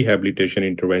rehabilitation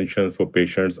interventions for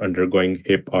patients undergoing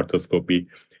hip arthroscopy.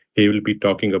 He will be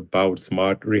talking about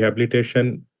smart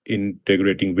rehabilitation,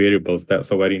 integrating wearables. That's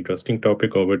a very interesting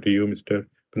topic. Over to you, Mr.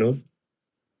 Punnoose.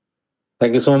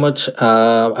 Thank you so much.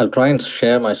 I'll try and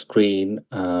share my screen.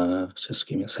 Just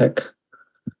give me a sec.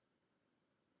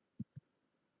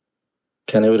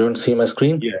 Can everyone see my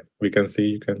screen? Yeah, we can see.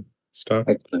 You can start.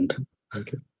 Excellent.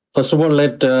 Thank you. First of all,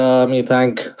 let me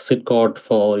thank SICOT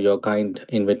for your kind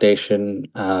invitation.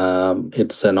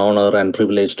 It's an honor and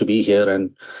privilege to be here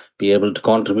and be able to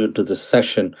contribute to this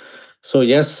session. So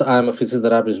yes, I'm a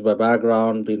physiotherapist by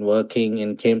background, been working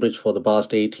in Cambridge for the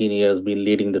past 18 years, been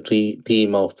leading the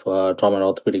team of trauma and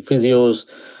orthopedic physios.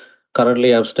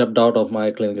 Currently, I've stepped out of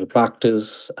my clinical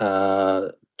practice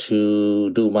to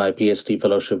do my PhD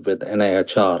fellowship with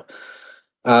NIHR.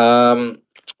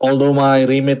 Although my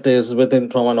remit is within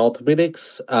trauma and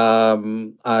orthopedics,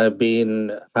 I've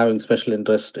been having special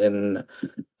interest in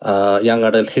young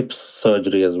adult hips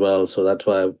surgery as well. So that's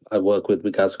why I work with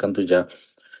Vikas Kantuja.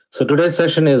 So today's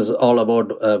session is all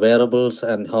about wearables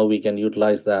and how we can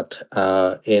utilize that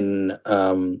in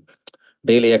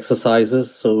daily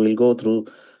exercises. So we'll go through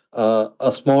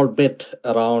a small bit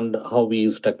around how we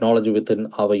use technology within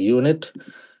our unit.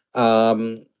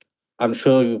 I'm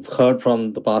sure you've heard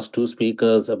from the past two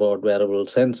speakers about wearable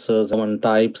sensors, common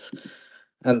types,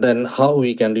 and then how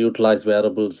we can utilize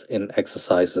wearables in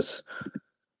exercises.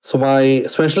 So my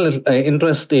special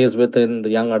interest is within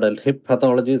the young adult hip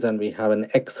pathologies, and we have an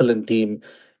excellent team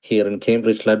here in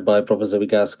Cambridge led by Professor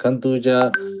Vikas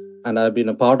Kantuja, and I've been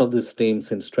a part of this team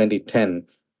since 2010.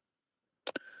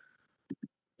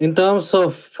 In terms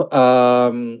of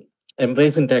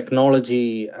embracing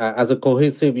technology as a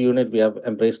cohesive unit. We have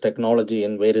embraced technology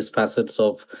in various facets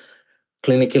of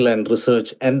clinical and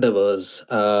research endeavors.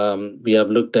 We have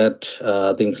looked at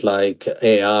things like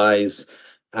AIs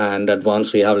and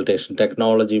advanced rehabilitation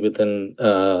technology within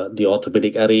the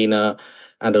orthopedic arena.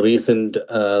 And a recent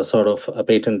sort of a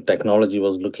patent technology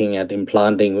was looking at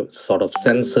implanting sort of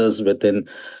sensors within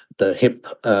the hip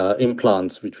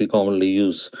implants, which we commonly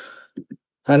use.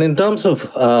 And in terms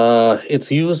of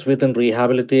its use within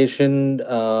rehabilitation,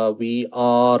 we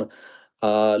are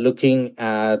looking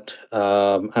at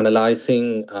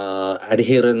analyzing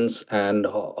adherence and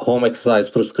home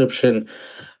exercise prescription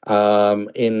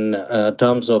in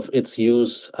terms of its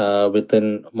use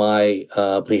within my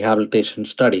rehabilitation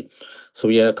study. So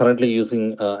we are currently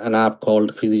using an app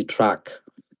called PhysiTrack.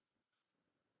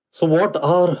 So what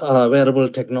are wearable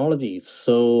technologies?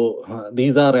 So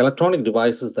these are electronic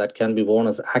devices that can be worn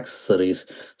as accessories.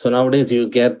 So nowadays you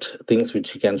get things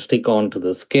which you can stick onto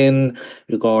the skin.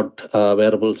 You got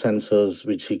wearable sensors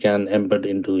which you can embed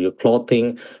into your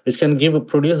clothing, which can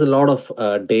produce a lot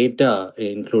of data,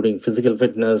 including physical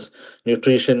fitness,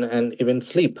 nutrition, and even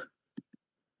sleep.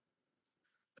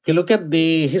 If you look at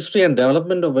the history and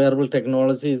development of wearable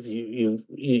technologies, you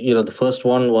know, the first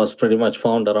one was pretty much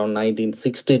found around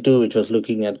 1962, which was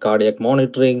looking at cardiac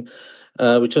monitoring,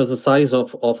 which was the size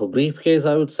of a briefcase,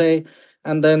 I would say.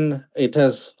 And then it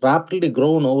has rapidly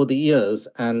grown over the years.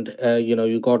 And, you know,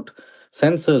 you got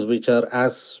sensors which are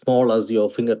as small as your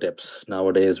fingertips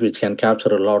nowadays, which can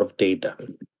capture a lot of data.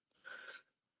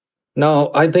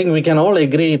 Now, I think we can all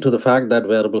agree to the fact that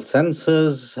wearable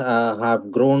sensors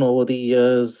have grown over the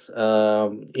years,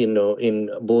 you know, in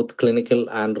both clinical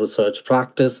and research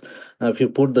practice. Now, if you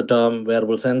put the term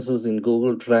wearable sensors in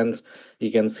Google Trends,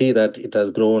 you can see that it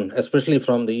has grown, especially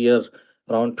from the year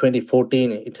around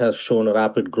 2014, it has shown a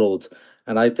rapid growth.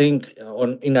 And I think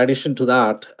in addition to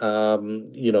that,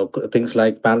 you know, things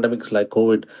like pandemics like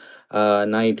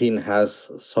COVID-19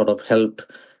 has sort of helped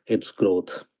its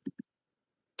growth.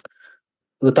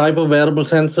 The type of wearable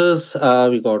sensors,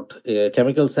 we got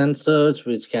chemical sensors,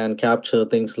 which can capture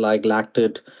things like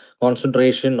lactate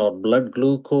concentration or blood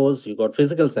glucose. You got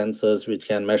physical sensors, which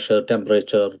can measure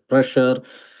temperature, pressure,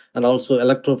 and also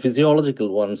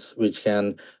electrophysiological ones, which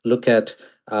can look at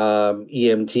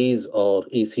EMGs or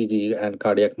ECG and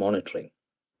cardiac monitoring.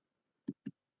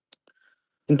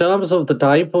 In terms of the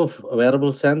type of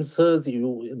wearable sensors,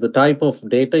 the type of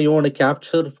data you want to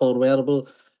capture for wearable,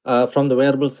 from the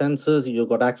wearable sensors, you've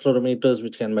got accelerometers,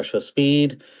 which can measure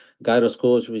speed,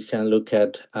 gyroscopes, which can look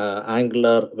at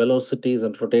angular velocities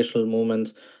and rotational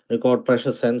movements. You've got pressure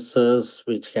sensors,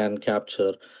 which can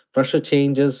capture pressure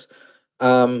changes,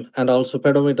 and also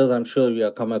pedometers. I'm sure you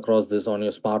have come across this on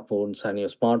your smartphones and your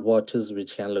smartwatches,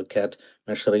 which can look at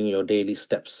measuring your daily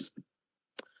steps.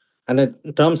 And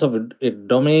in terms of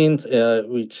domains,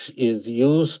 which is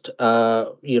used,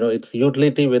 you know, its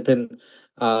utility within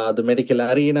the medical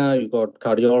arena, you got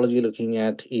cardiology looking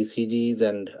at ECGs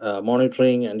and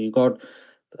monitoring, and you got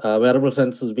wearable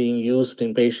sensors being used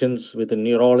in patients with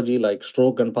neurology like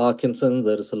stroke and Parkinson's.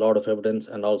 There is a lot of evidence,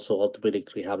 and also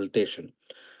orthopedic rehabilitation.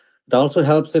 It also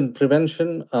helps in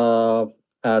prevention,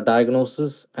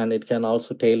 diagnosis, and it can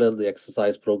also tailor the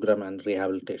exercise program and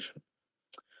rehabilitation.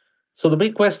 So the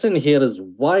big question here is,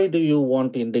 why do you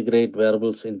want to integrate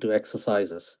wearables into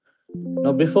exercises?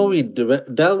 Now, before we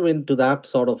delve into that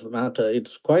sort of matter,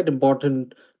 it's quite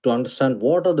important to understand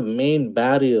what are the main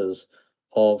barriers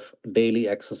of daily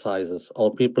exercises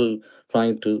or people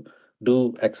trying to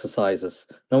do exercises.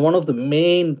 Now, one of the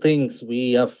main things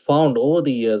we have found over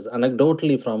the years,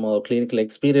 anecdotally from our clinical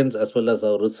experience as well as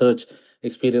our research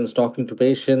experience talking to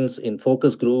patients in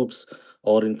focus groups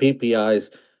or in PPIs,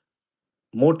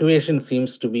 motivation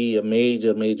seems to be a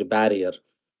major barrier.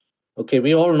 Okay,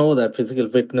 we all know that physical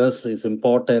fitness is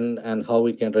important and how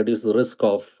we can reduce the risk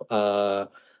of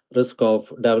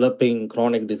developing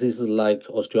chronic diseases like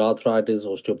osteoarthritis,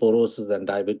 osteoporosis, and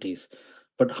diabetes.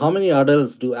 But how many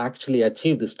adults do actually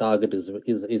achieve this target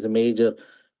is a major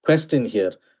question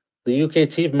here. The UK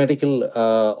Chief Medical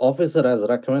Officer has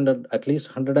recommended at least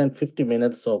 150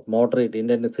 minutes of moderate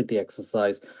intensity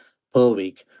exercise per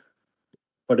week.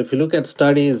 But if you look at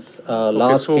studies,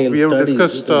 large-scale studies,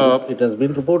 discussed, it has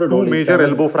been reported two only major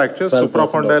elbow fractures,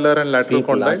 supracondylar and lateral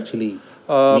condyle. Actually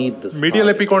need this medial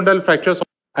epicondyle fractures.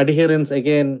 Adherence,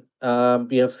 again,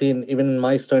 we have seen even in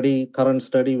my study, current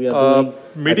study we are doing,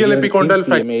 medial epicondyle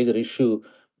fracture, a major issue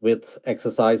with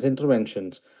exercise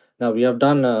interventions. Now, we have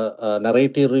done a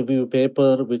narrative review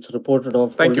paper which reported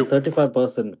of only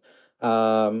 35%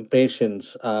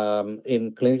 patients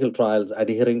in clinical trials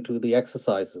adhering to the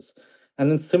exercises. And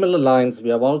in similar lines, we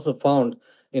have also found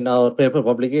in our paper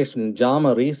publication in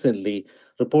JAMA recently,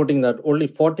 reporting that only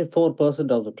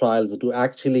 44% of the trials do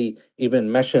actually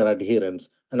even measure adherence.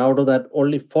 And out of that,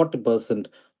 only 40%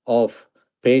 of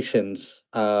patients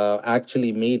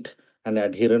actually meet an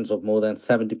adherence of more than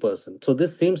 70%. So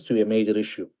this seems to be a major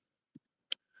issue.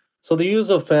 So the use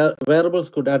of wearables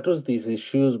could address these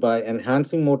issues by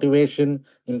enhancing motivation,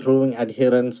 improving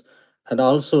adherence, and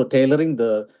also tailoring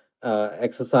the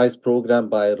exercise program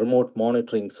by remote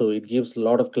monitoring. So it gives a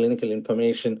lot of clinical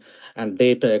information and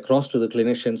data across to the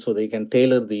clinician so they can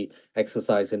tailor the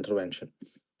exercise intervention.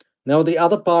 Now, the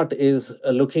other part is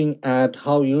looking at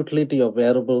how utility of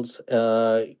wearables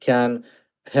can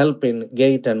help in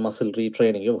gait and muscle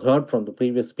retraining. You've heard from the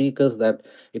previous speakers that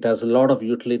it has a lot of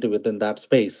utility within that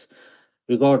space.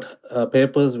 We got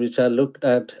papers which are looked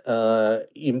at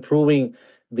improving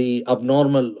the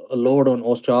abnormal load on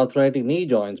osteoarthritic knee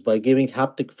joints by giving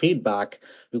haptic feedback.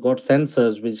 We got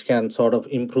sensors which can sort of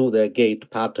improve their gait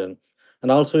pattern.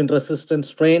 And also in resistance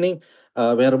training,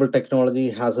 wearable technology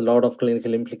has a lot of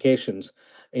clinical implications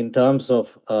in terms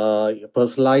of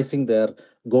personalizing their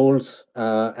goals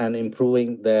and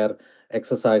improving their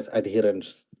exercise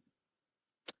adherence.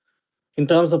 In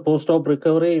terms of post-op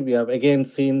recovery, we have again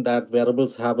seen that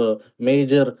wearables have a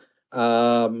major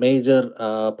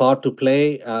part to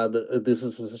play. This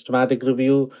is a systematic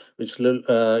review which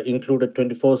included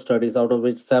 24 studies, out of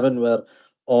which 7 were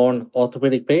on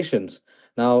orthopedic patients.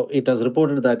 Now, it has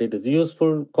reported that it is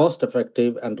useful,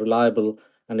 cost-effective, and reliable,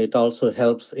 and it also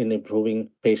helps in improving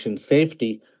patient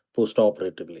safety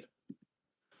post-operatively.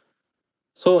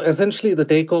 So essentially, the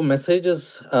take-home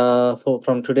messages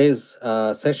from today's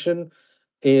session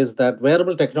is that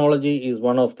wearable technology is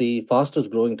one of the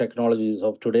fastest growing technologies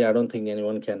of today. I don't think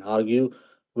anyone can argue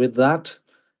with that.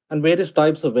 And various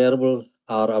types of wearable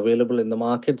are available in the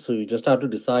market. So you just have to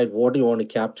decide what you want to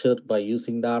capture by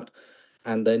using that.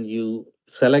 And then you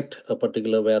select a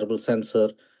particular wearable sensor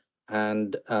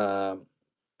and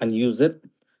use it.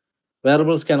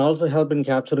 Wearables can also help in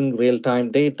capturing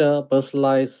real-time data,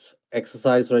 personalize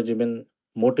exercise regimen,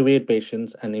 motivate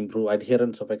patients, and improve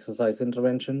adherence of exercise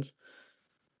interventions.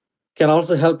 Can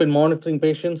also help in monitoring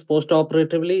patients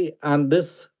post-operatively, and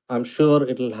this, I'm sure,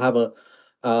 it'll have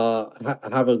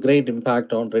a great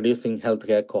impact on reducing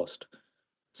healthcare cost.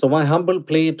 So my humble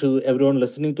plea to everyone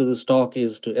listening to this talk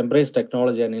is to embrace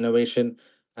technology and innovation,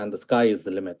 and the sky is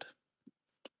the limit.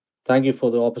 Thank you for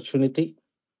the opportunity.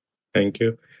 Thank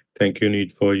you. Thank you,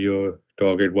 Anuj, for your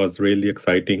talk. It was really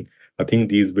exciting. I think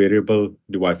these wearable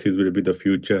devices will be the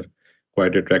future,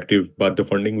 quite attractive, but the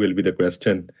funding will be the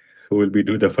question. Who will be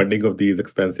do the funding of these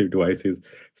expensive devices,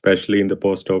 especially in the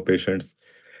post-op patients?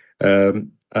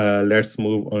 Let's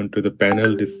move on to the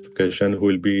panel discussion, who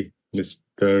will be Mr.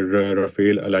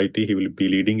 Rafael Alaiti. He will be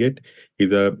leading it.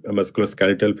 He's a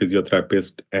musculoskeletal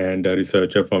physiotherapist and a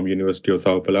researcher from University of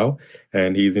Sao Paulo,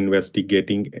 and he's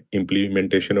investigating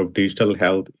implementation of digital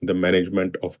health in the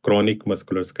management of chronic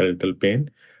musculoskeletal pain.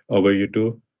 Over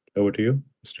to you,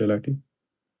 Mr. Alaiti.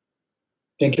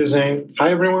 Thank you, Zain.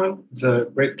 Hi, everyone. It's a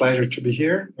great pleasure to be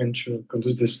here and to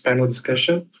conduct this panel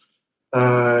discussion.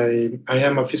 I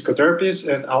am a physical therapist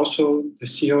and also the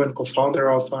CEO and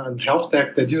co-founder of a health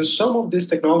tech that use some of these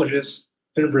technologies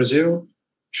in Brazil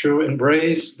to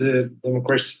embrace the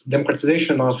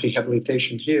democratization of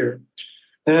rehabilitation here.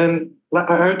 And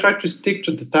I try to stick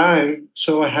to the time,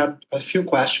 so I have a few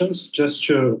questions just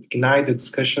to ignite the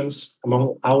discussions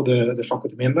among all the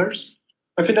faculty members.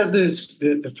 I think that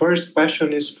the first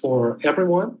question is for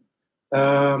everyone.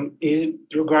 It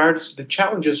regards the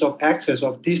challenges of access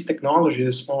of these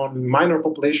technologies on minor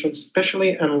populations,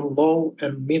 especially in low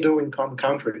and middle income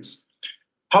countries.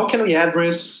 How can we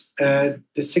address the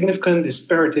significant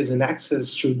disparities in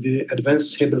access to the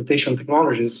advanced rehabilitation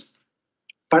technologies,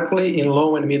 particularly in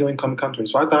low and middle income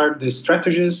countries? What are the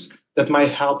strategies that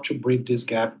might help to bridge this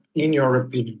gap, in your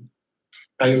opinion?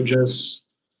 I will just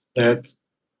let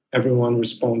everyone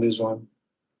respond this one.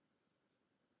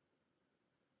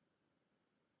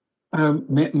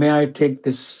 May I take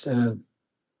this?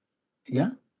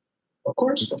 Yeah? Of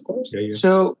course, of course. Yeah.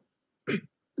 So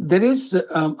there is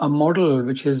a model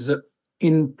which is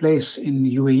in place in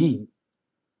UAE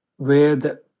where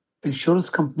the insurance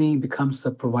company becomes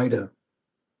the provider.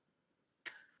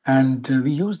 And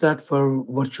we use that for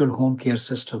virtual home care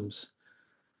systems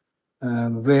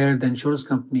where the insurance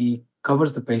company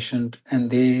covers the patient and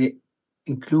they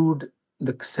include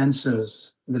the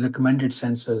sensors, the recommended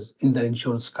sensors in the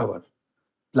insurance cover,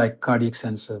 like cardiac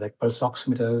sensors, like pulse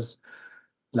oximeters,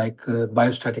 like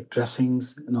biostatic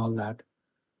dressings and all that.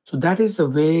 So that is the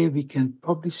way we can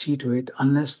probably see to it,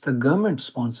 unless the government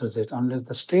sponsors it, unless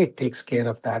the state takes care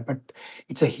of that. But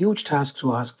it's a huge task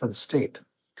to ask for the state.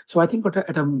 So I think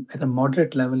at a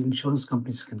moderate level, insurance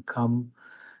companies can come,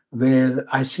 where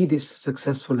I see this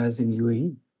successful as in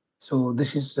UAE. So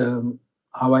this is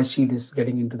how I see this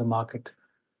getting into the market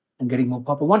and getting more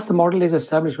popular. Once the model is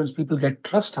established, once people get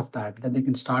trust of that, then they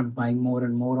can start buying more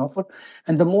and more of it.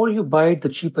 And the more you buy it, the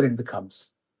cheaper it becomes.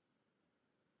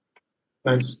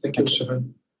 Nice. Thank you,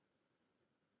 Suhail.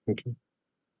 Thank you.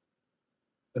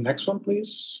 The next one,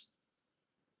 please.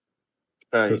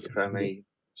 If I may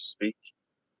speak.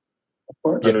 Of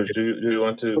course. Anuj, do you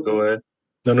want to go ahead?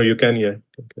 No, you can, yeah.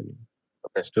 Okay.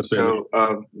 So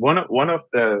one of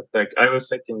the, like I was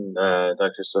second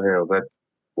Dr. Soheil, but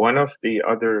one of the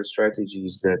other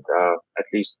strategies that at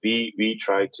least we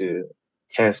try to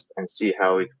test and see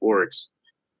how it works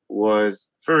was,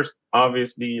 first,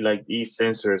 obviously, like these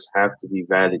sensors have to be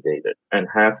validated and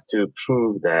have to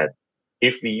prove that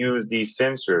if we use these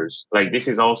sensors, like this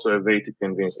is also a way to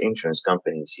convince insurance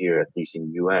companies here, at least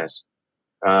in the US.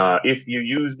 If you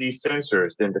use these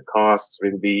sensors, then the costs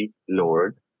will be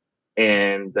lowered,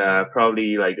 and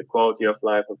probably like the quality of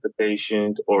life of the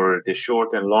patient or the short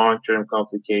and long-term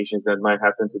complications that might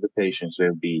happen to the patients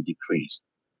will be decreased.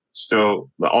 So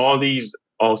all these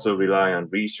also rely on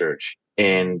research.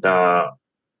 And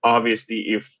obviously,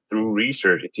 if through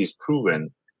research it is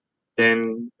proven,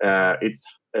 then it's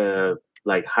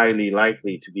like highly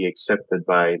likely to be accepted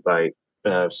by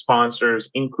sponsors,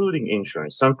 including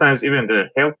insurance. Sometimes even the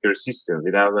healthcare system,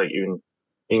 without like even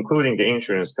including the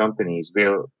insurance companies,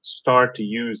 will start to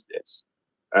use this.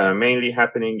 Mainly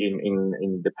happening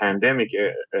in the pandemic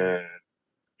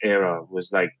era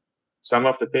was like some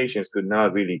of the patients could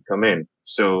not really come in.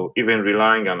 So even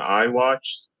relying on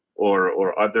iWatch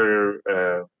or other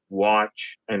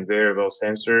watch and wearable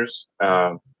sensors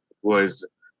was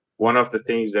one of the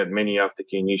things that many of the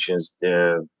clinicians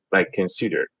like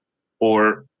considered.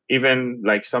 Or even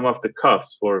like some of the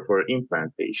cuffs for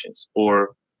implant patients,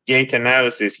 or gait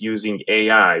analysis using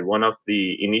AI. One of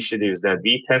the initiatives that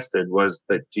we tested was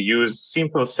that to use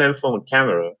simple cell phone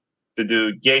camera to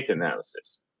do gait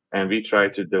analysis. And we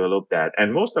tried to develop that.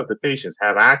 And most of the patients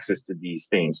have access to these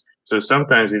things. So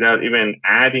sometimes without even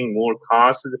adding more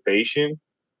cost to the patient,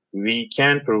 we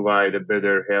can provide a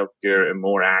better healthcare, a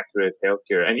more accurate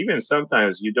healthcare. And even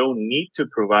sometimes you don't need to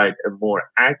provide a more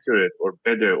accurate or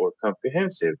better or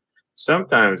comprehensive.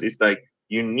 Sometimes it's like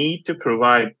you need to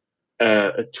provide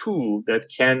a tool that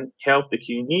can help the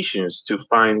clinicians to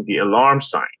find the alarm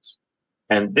signs.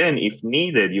 And then if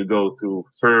needed, you go through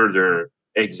further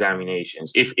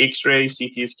examinations. If X-ray,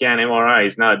 CT scan, MRI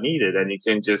is not needed, and you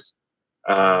can just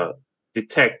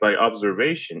detect by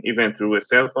observation, even through a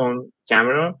cell phone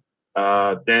camera,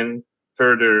 then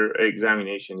further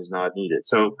examination is not needed.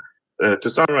 So to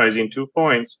summarize in 2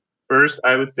 points, first,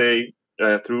 I would say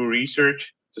through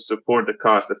research to support the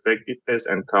cost effectiveness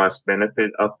and cost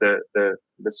benefit of the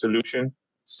solution.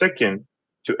 Second,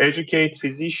 to educate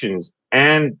physicians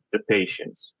and the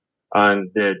patients on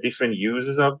the different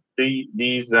uses of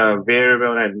these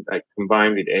wearable and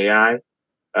combined with AI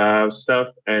stuff,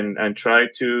 and try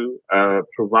to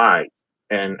provide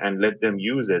and let them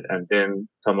use it and then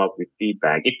come up with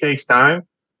feedback. It takes time,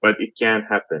 but it can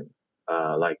happen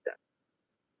like that.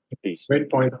 Please. Great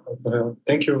point.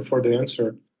 Thank you for the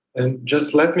answer. And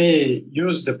just let me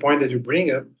use the point that you bring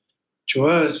up to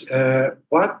us.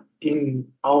 What, in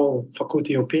our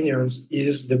faculty opinions,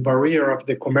 is the barrier of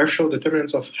the commercial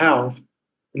determinants of health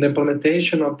in the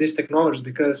implementation of these technologies?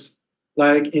 Because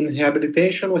like in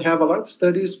rehabilitation, we have a lot of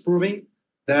studies proving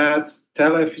that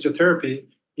telephysiotherapy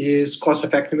is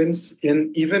cost-effective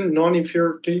and even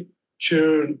non-inferiority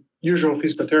to usual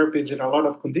physiotherapies in a lot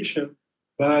of conditions.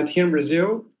 But here in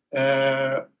Brazil,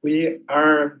 we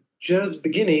are just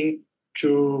beginning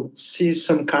to see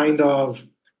some kind of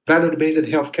value-based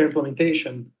healthcare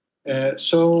implementation.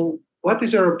 So what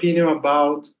is your opinion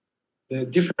about the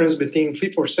difference between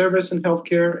fee-for-service in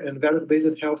healthcare and value-based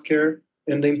healthcare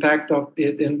and the impact of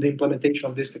it in the implementation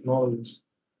of these technologies?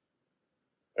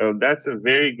 Oh, that's a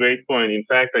very great point. In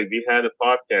fact, like we had a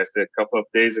podcast a couple of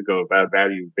days ago about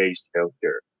value-based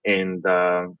healthcare, and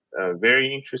a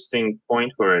very interesting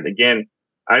point for it. Again,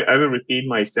 I will repeat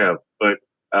myself, but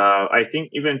I think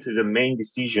even to the main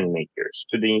decision makers,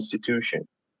 to the institution,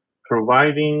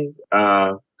 providing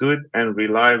good and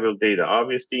reliable data,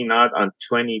 obviously not on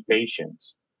 20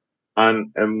 patients,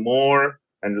 on a more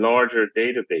and larger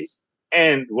database.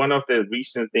 And one of the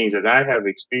recent things that I have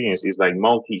experienced is like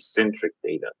multi-centric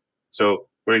data. So,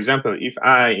 for example, if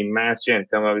I in Mass Gen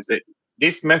come up and say,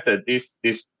 this method, this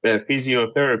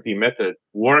physiotherapy method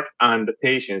worked on the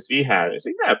patients we had. I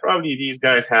said, yeah, probably these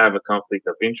guys have a conflict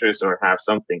of interest or have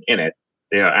something in it.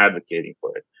 They are advocating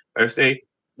for it. I say,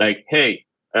 like, hey,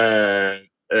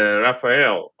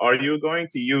 Rafael, are you going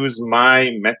to use my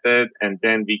method? And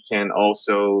then we can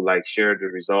also like share the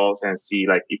results and see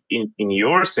like if in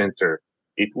your center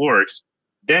it works,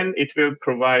 then it will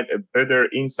provide a better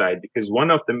insight, because one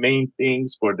of the main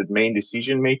things for the main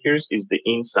decision makers is the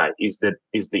insight, is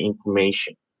the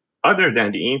information. Other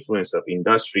than the influence of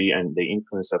industry and the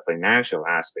influence of financial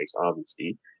aspects,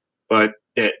 obviously, but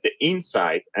the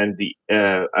insight and the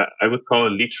I would call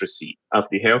it literacy of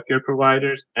the healthcare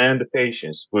providers and the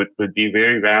patients would be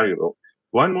very valuable.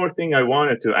 One more thing I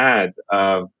wanted to add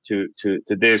to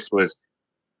this was,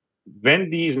 when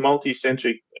these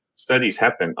multi-centric studies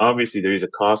happen, obviously there is a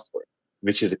cost for it,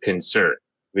 which is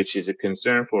a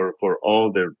concern for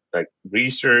all the like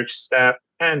research staff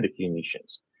and the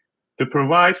clinicians. To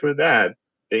provide for that,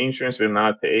 the insurance will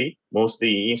not pay, most of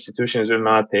the institutions will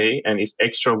not pay, and it's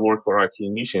extra work for our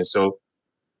clinicians. So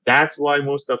that's why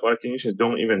most of our clinicians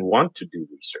don't even want to do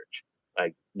research.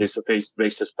 Like, this is a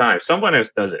waste of time. Someone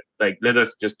else does it. Like, let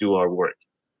us just do our work.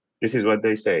 This is what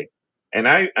they say. And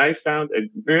I found a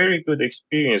very good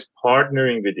experience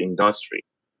partnering with industry.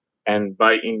 And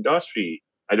by industry,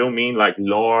 I don't mean like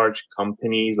large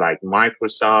companies like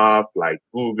Microsoft, like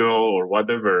Google or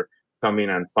whatever come in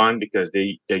and fund, because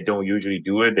they don't usually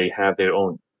do it. They have their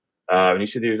own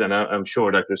initiatives. And I'm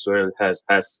sure Dr. Soheil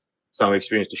has some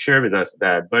experience to share with us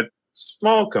that. But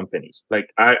small companies, like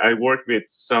I worked with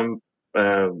some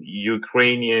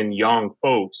Ukrainian young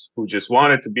folks who just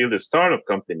wanted to build a startup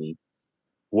company.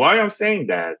 Why I'm saying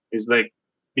that is like,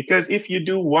 because if you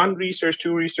do one research,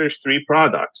 two research, three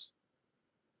products,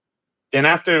 then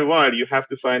after a while, you have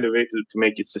to find a way to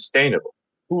make it sustainable.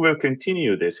 Who will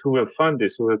continue this? Who will fund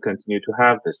this? Who will continue to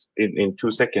have this? In 2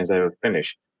 seconds, I will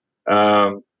finish.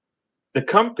 The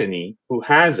company who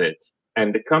has it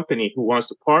and the company who wants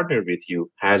to partner with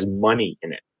you has money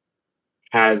in it,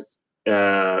 has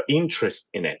interest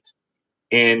in it.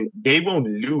 And they won't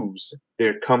lose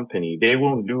their company. They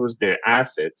won't lose their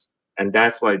assets. And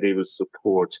that's why they will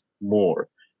support more.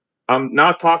 I'm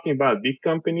not talking about big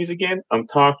companies again. I'm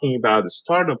talking about the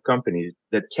startup companies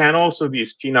that can also be a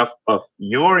spin-off of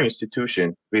your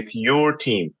institution with your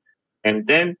team. And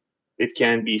then it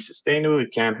can be sustainable.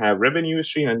 It can have revenue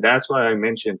stream. And that's why I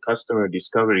mentioned customer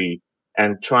discovery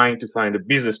and trying to find a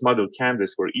business model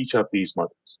canvas for each of these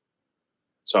models.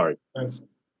 Sorry. Thanks.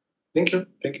 Thank you.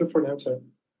 Thank you for the answer.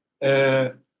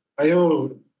 I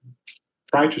will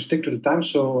try to stick to the time,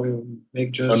 so I will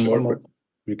make just one more.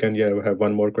 You can have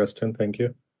one more question. Thank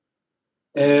you.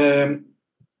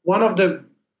 One of the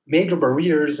major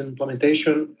barriers in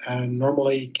implementation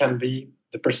normally can be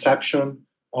the perception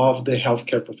of the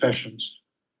healthcare professions.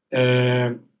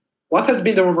 What has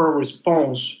been the overall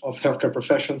response of healthcare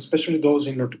professions, especially those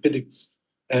in orthopedics,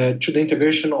 to the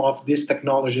integration of these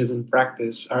technologies in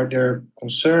practice? Are there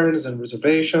concerns and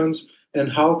reservations, and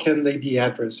how can they be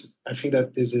addressed? I think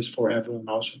that this is for everyone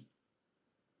also.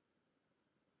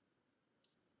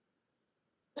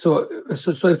 So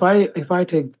if I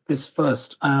take this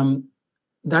first,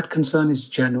 that concern is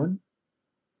genuine.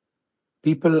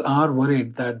 People are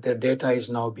worried that their data is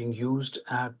now being used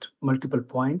at multiple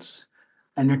points,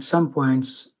 and at some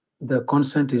points the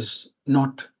consent is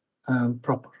not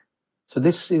proper. So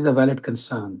this is a valid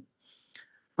concern.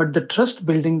 But the trust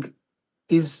building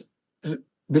is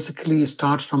basically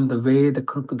starts from the way the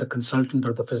consultant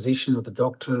or the physician or the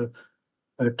doctor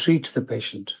treats the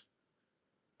patient.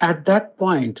 At that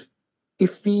point,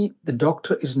 if the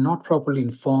doctor is not properly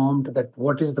informed that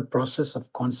what is the process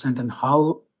of consent and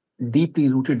how deeply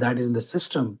rooted that is in the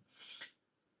system,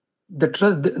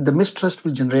 the mistrust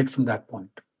will generate from that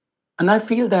point. And I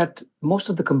feel that most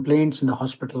of the complaints in the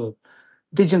hospital,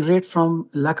 they generate from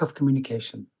lack of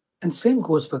communication. And same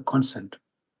goes for consent.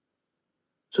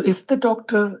 So if the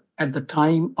doctor at the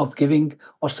time of giving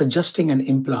or suggesting an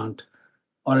implant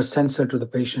or a sensor to the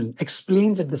patient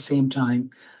explains at the same time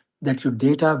that your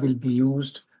data will be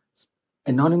used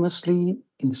anonymously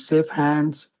in safe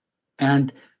hands,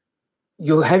 and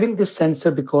you're having this sensor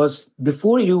because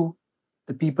before you,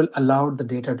 the people allowed the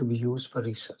data to be used for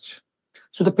research.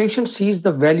 So the patient sees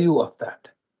the value of that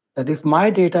if my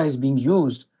data is being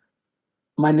used,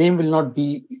 my name will not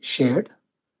be shared.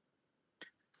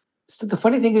 So the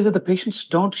funny thing is that the patients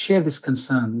don't share this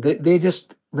concern. They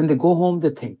just, when they go home, they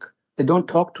think. They don't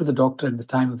talk to the doctor at the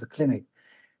time of the clinic.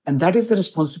 And that is the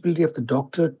responsibility of the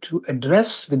doctor to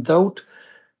address without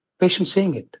patient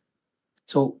saying it.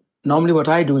 So normally what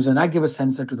I do is when I give a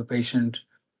sensor to the patient,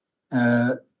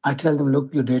 I tell them,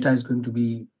 look, your data is going to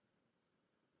be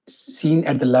seen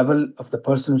at the level of the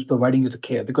person who's providing you the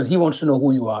care, because he wants to know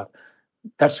who you are.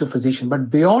 That's your physician. But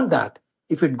beyond that,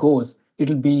 if it goes,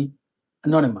 it'll be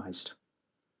anonymized.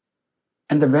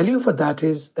 And the value for that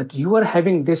is that you are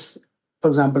having this, for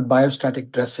example,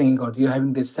 biostatic dressing, or you're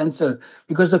having this sensor,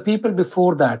 because the people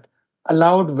before that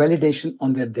allowed validation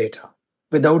on their data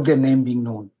without their name being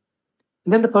known.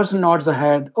 And then the person nods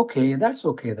ahead, okay, that's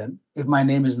okay then, if my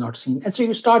name is not seen. And so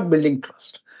you start building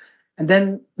trust. And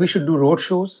then we should do road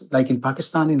shows, like in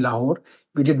Pakistan, in Lahore,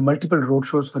 we did multiple road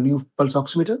shows for new pulse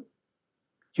oximeter.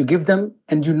 You give them,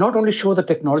 and you not only show the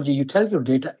technology, you tell your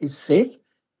data is safe,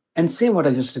 and say what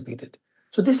I just repeated.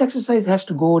 So this exercise has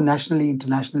to go nationally,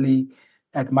 internationally,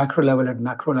 at micro level, at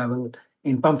macro level,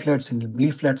 in pamphlets, in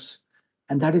leaflets,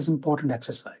 and that is important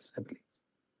exercise, I believe.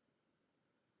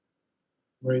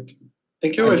 Great.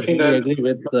 Thank you. I think that I agree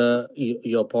with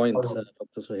your points, Dr.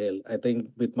 Soheil. I think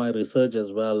with my research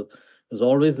as well, there's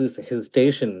always this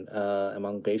hesitation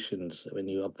among patients when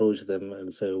you approach them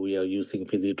and say, we are using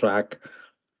PhysiTrack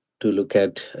to look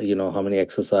at, how many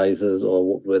exercises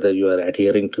or whether you are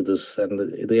adhering to this. And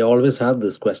they always have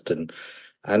this question.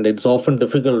 And it's often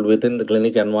difficult within the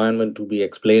clinic environment to be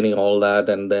explaining all that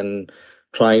and then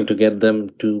trying to get them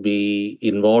to be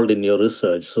involved in your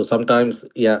research. So sometimes,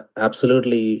 yeah,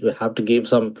 absolutely, you have to give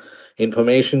some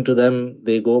information to them.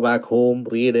 They go back home,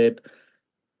 read it,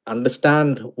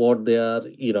 understand what they are,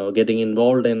 getting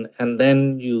involved in, and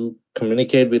then you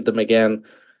communicate with them again.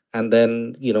 And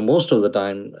then, most of the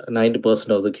time, 90%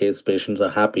 of the case, patients are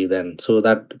happy then. So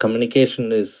that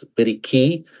communication is very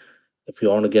key if you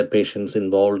want to get patients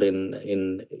involved in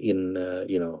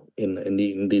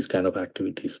these kind of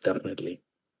activities. Definitely,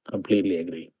 completely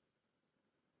agree.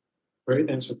 Great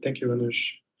answer. Thank you,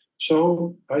 Anuj.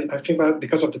 So I think that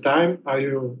because of the time, I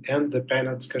will end the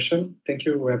panel discussion. Thank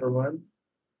you, everyone.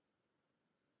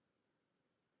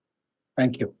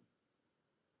 Thank you.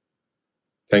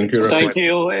 Thank you. Thank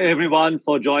you, everyone,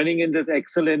 for joining in this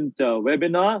excellent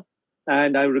webinar.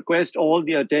 And I request all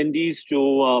the attendees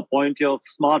to point your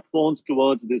smartphones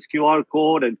towards this QR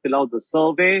code and fill out the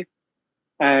survey.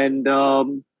 And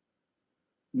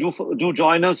do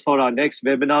join us for our next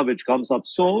webinar, which comes up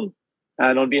soon.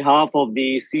 And on behalf of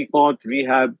the SICOT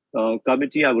Rehab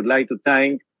Committee, I would like to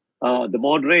thank the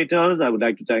moderators. I would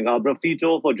like to thank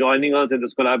ABRAFITO for joining us in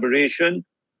this collaboration,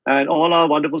 and all our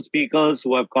wonderful speakers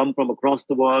who have come from across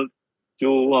the world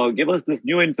to give us this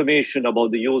new information about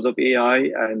the use of AI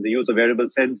and the use of wearable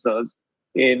sensors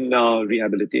in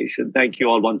rehabilitation. Thank you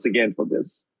all once again for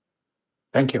this.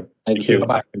 Thank you. Thank you.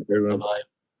 Bye-bye. Bye-bye.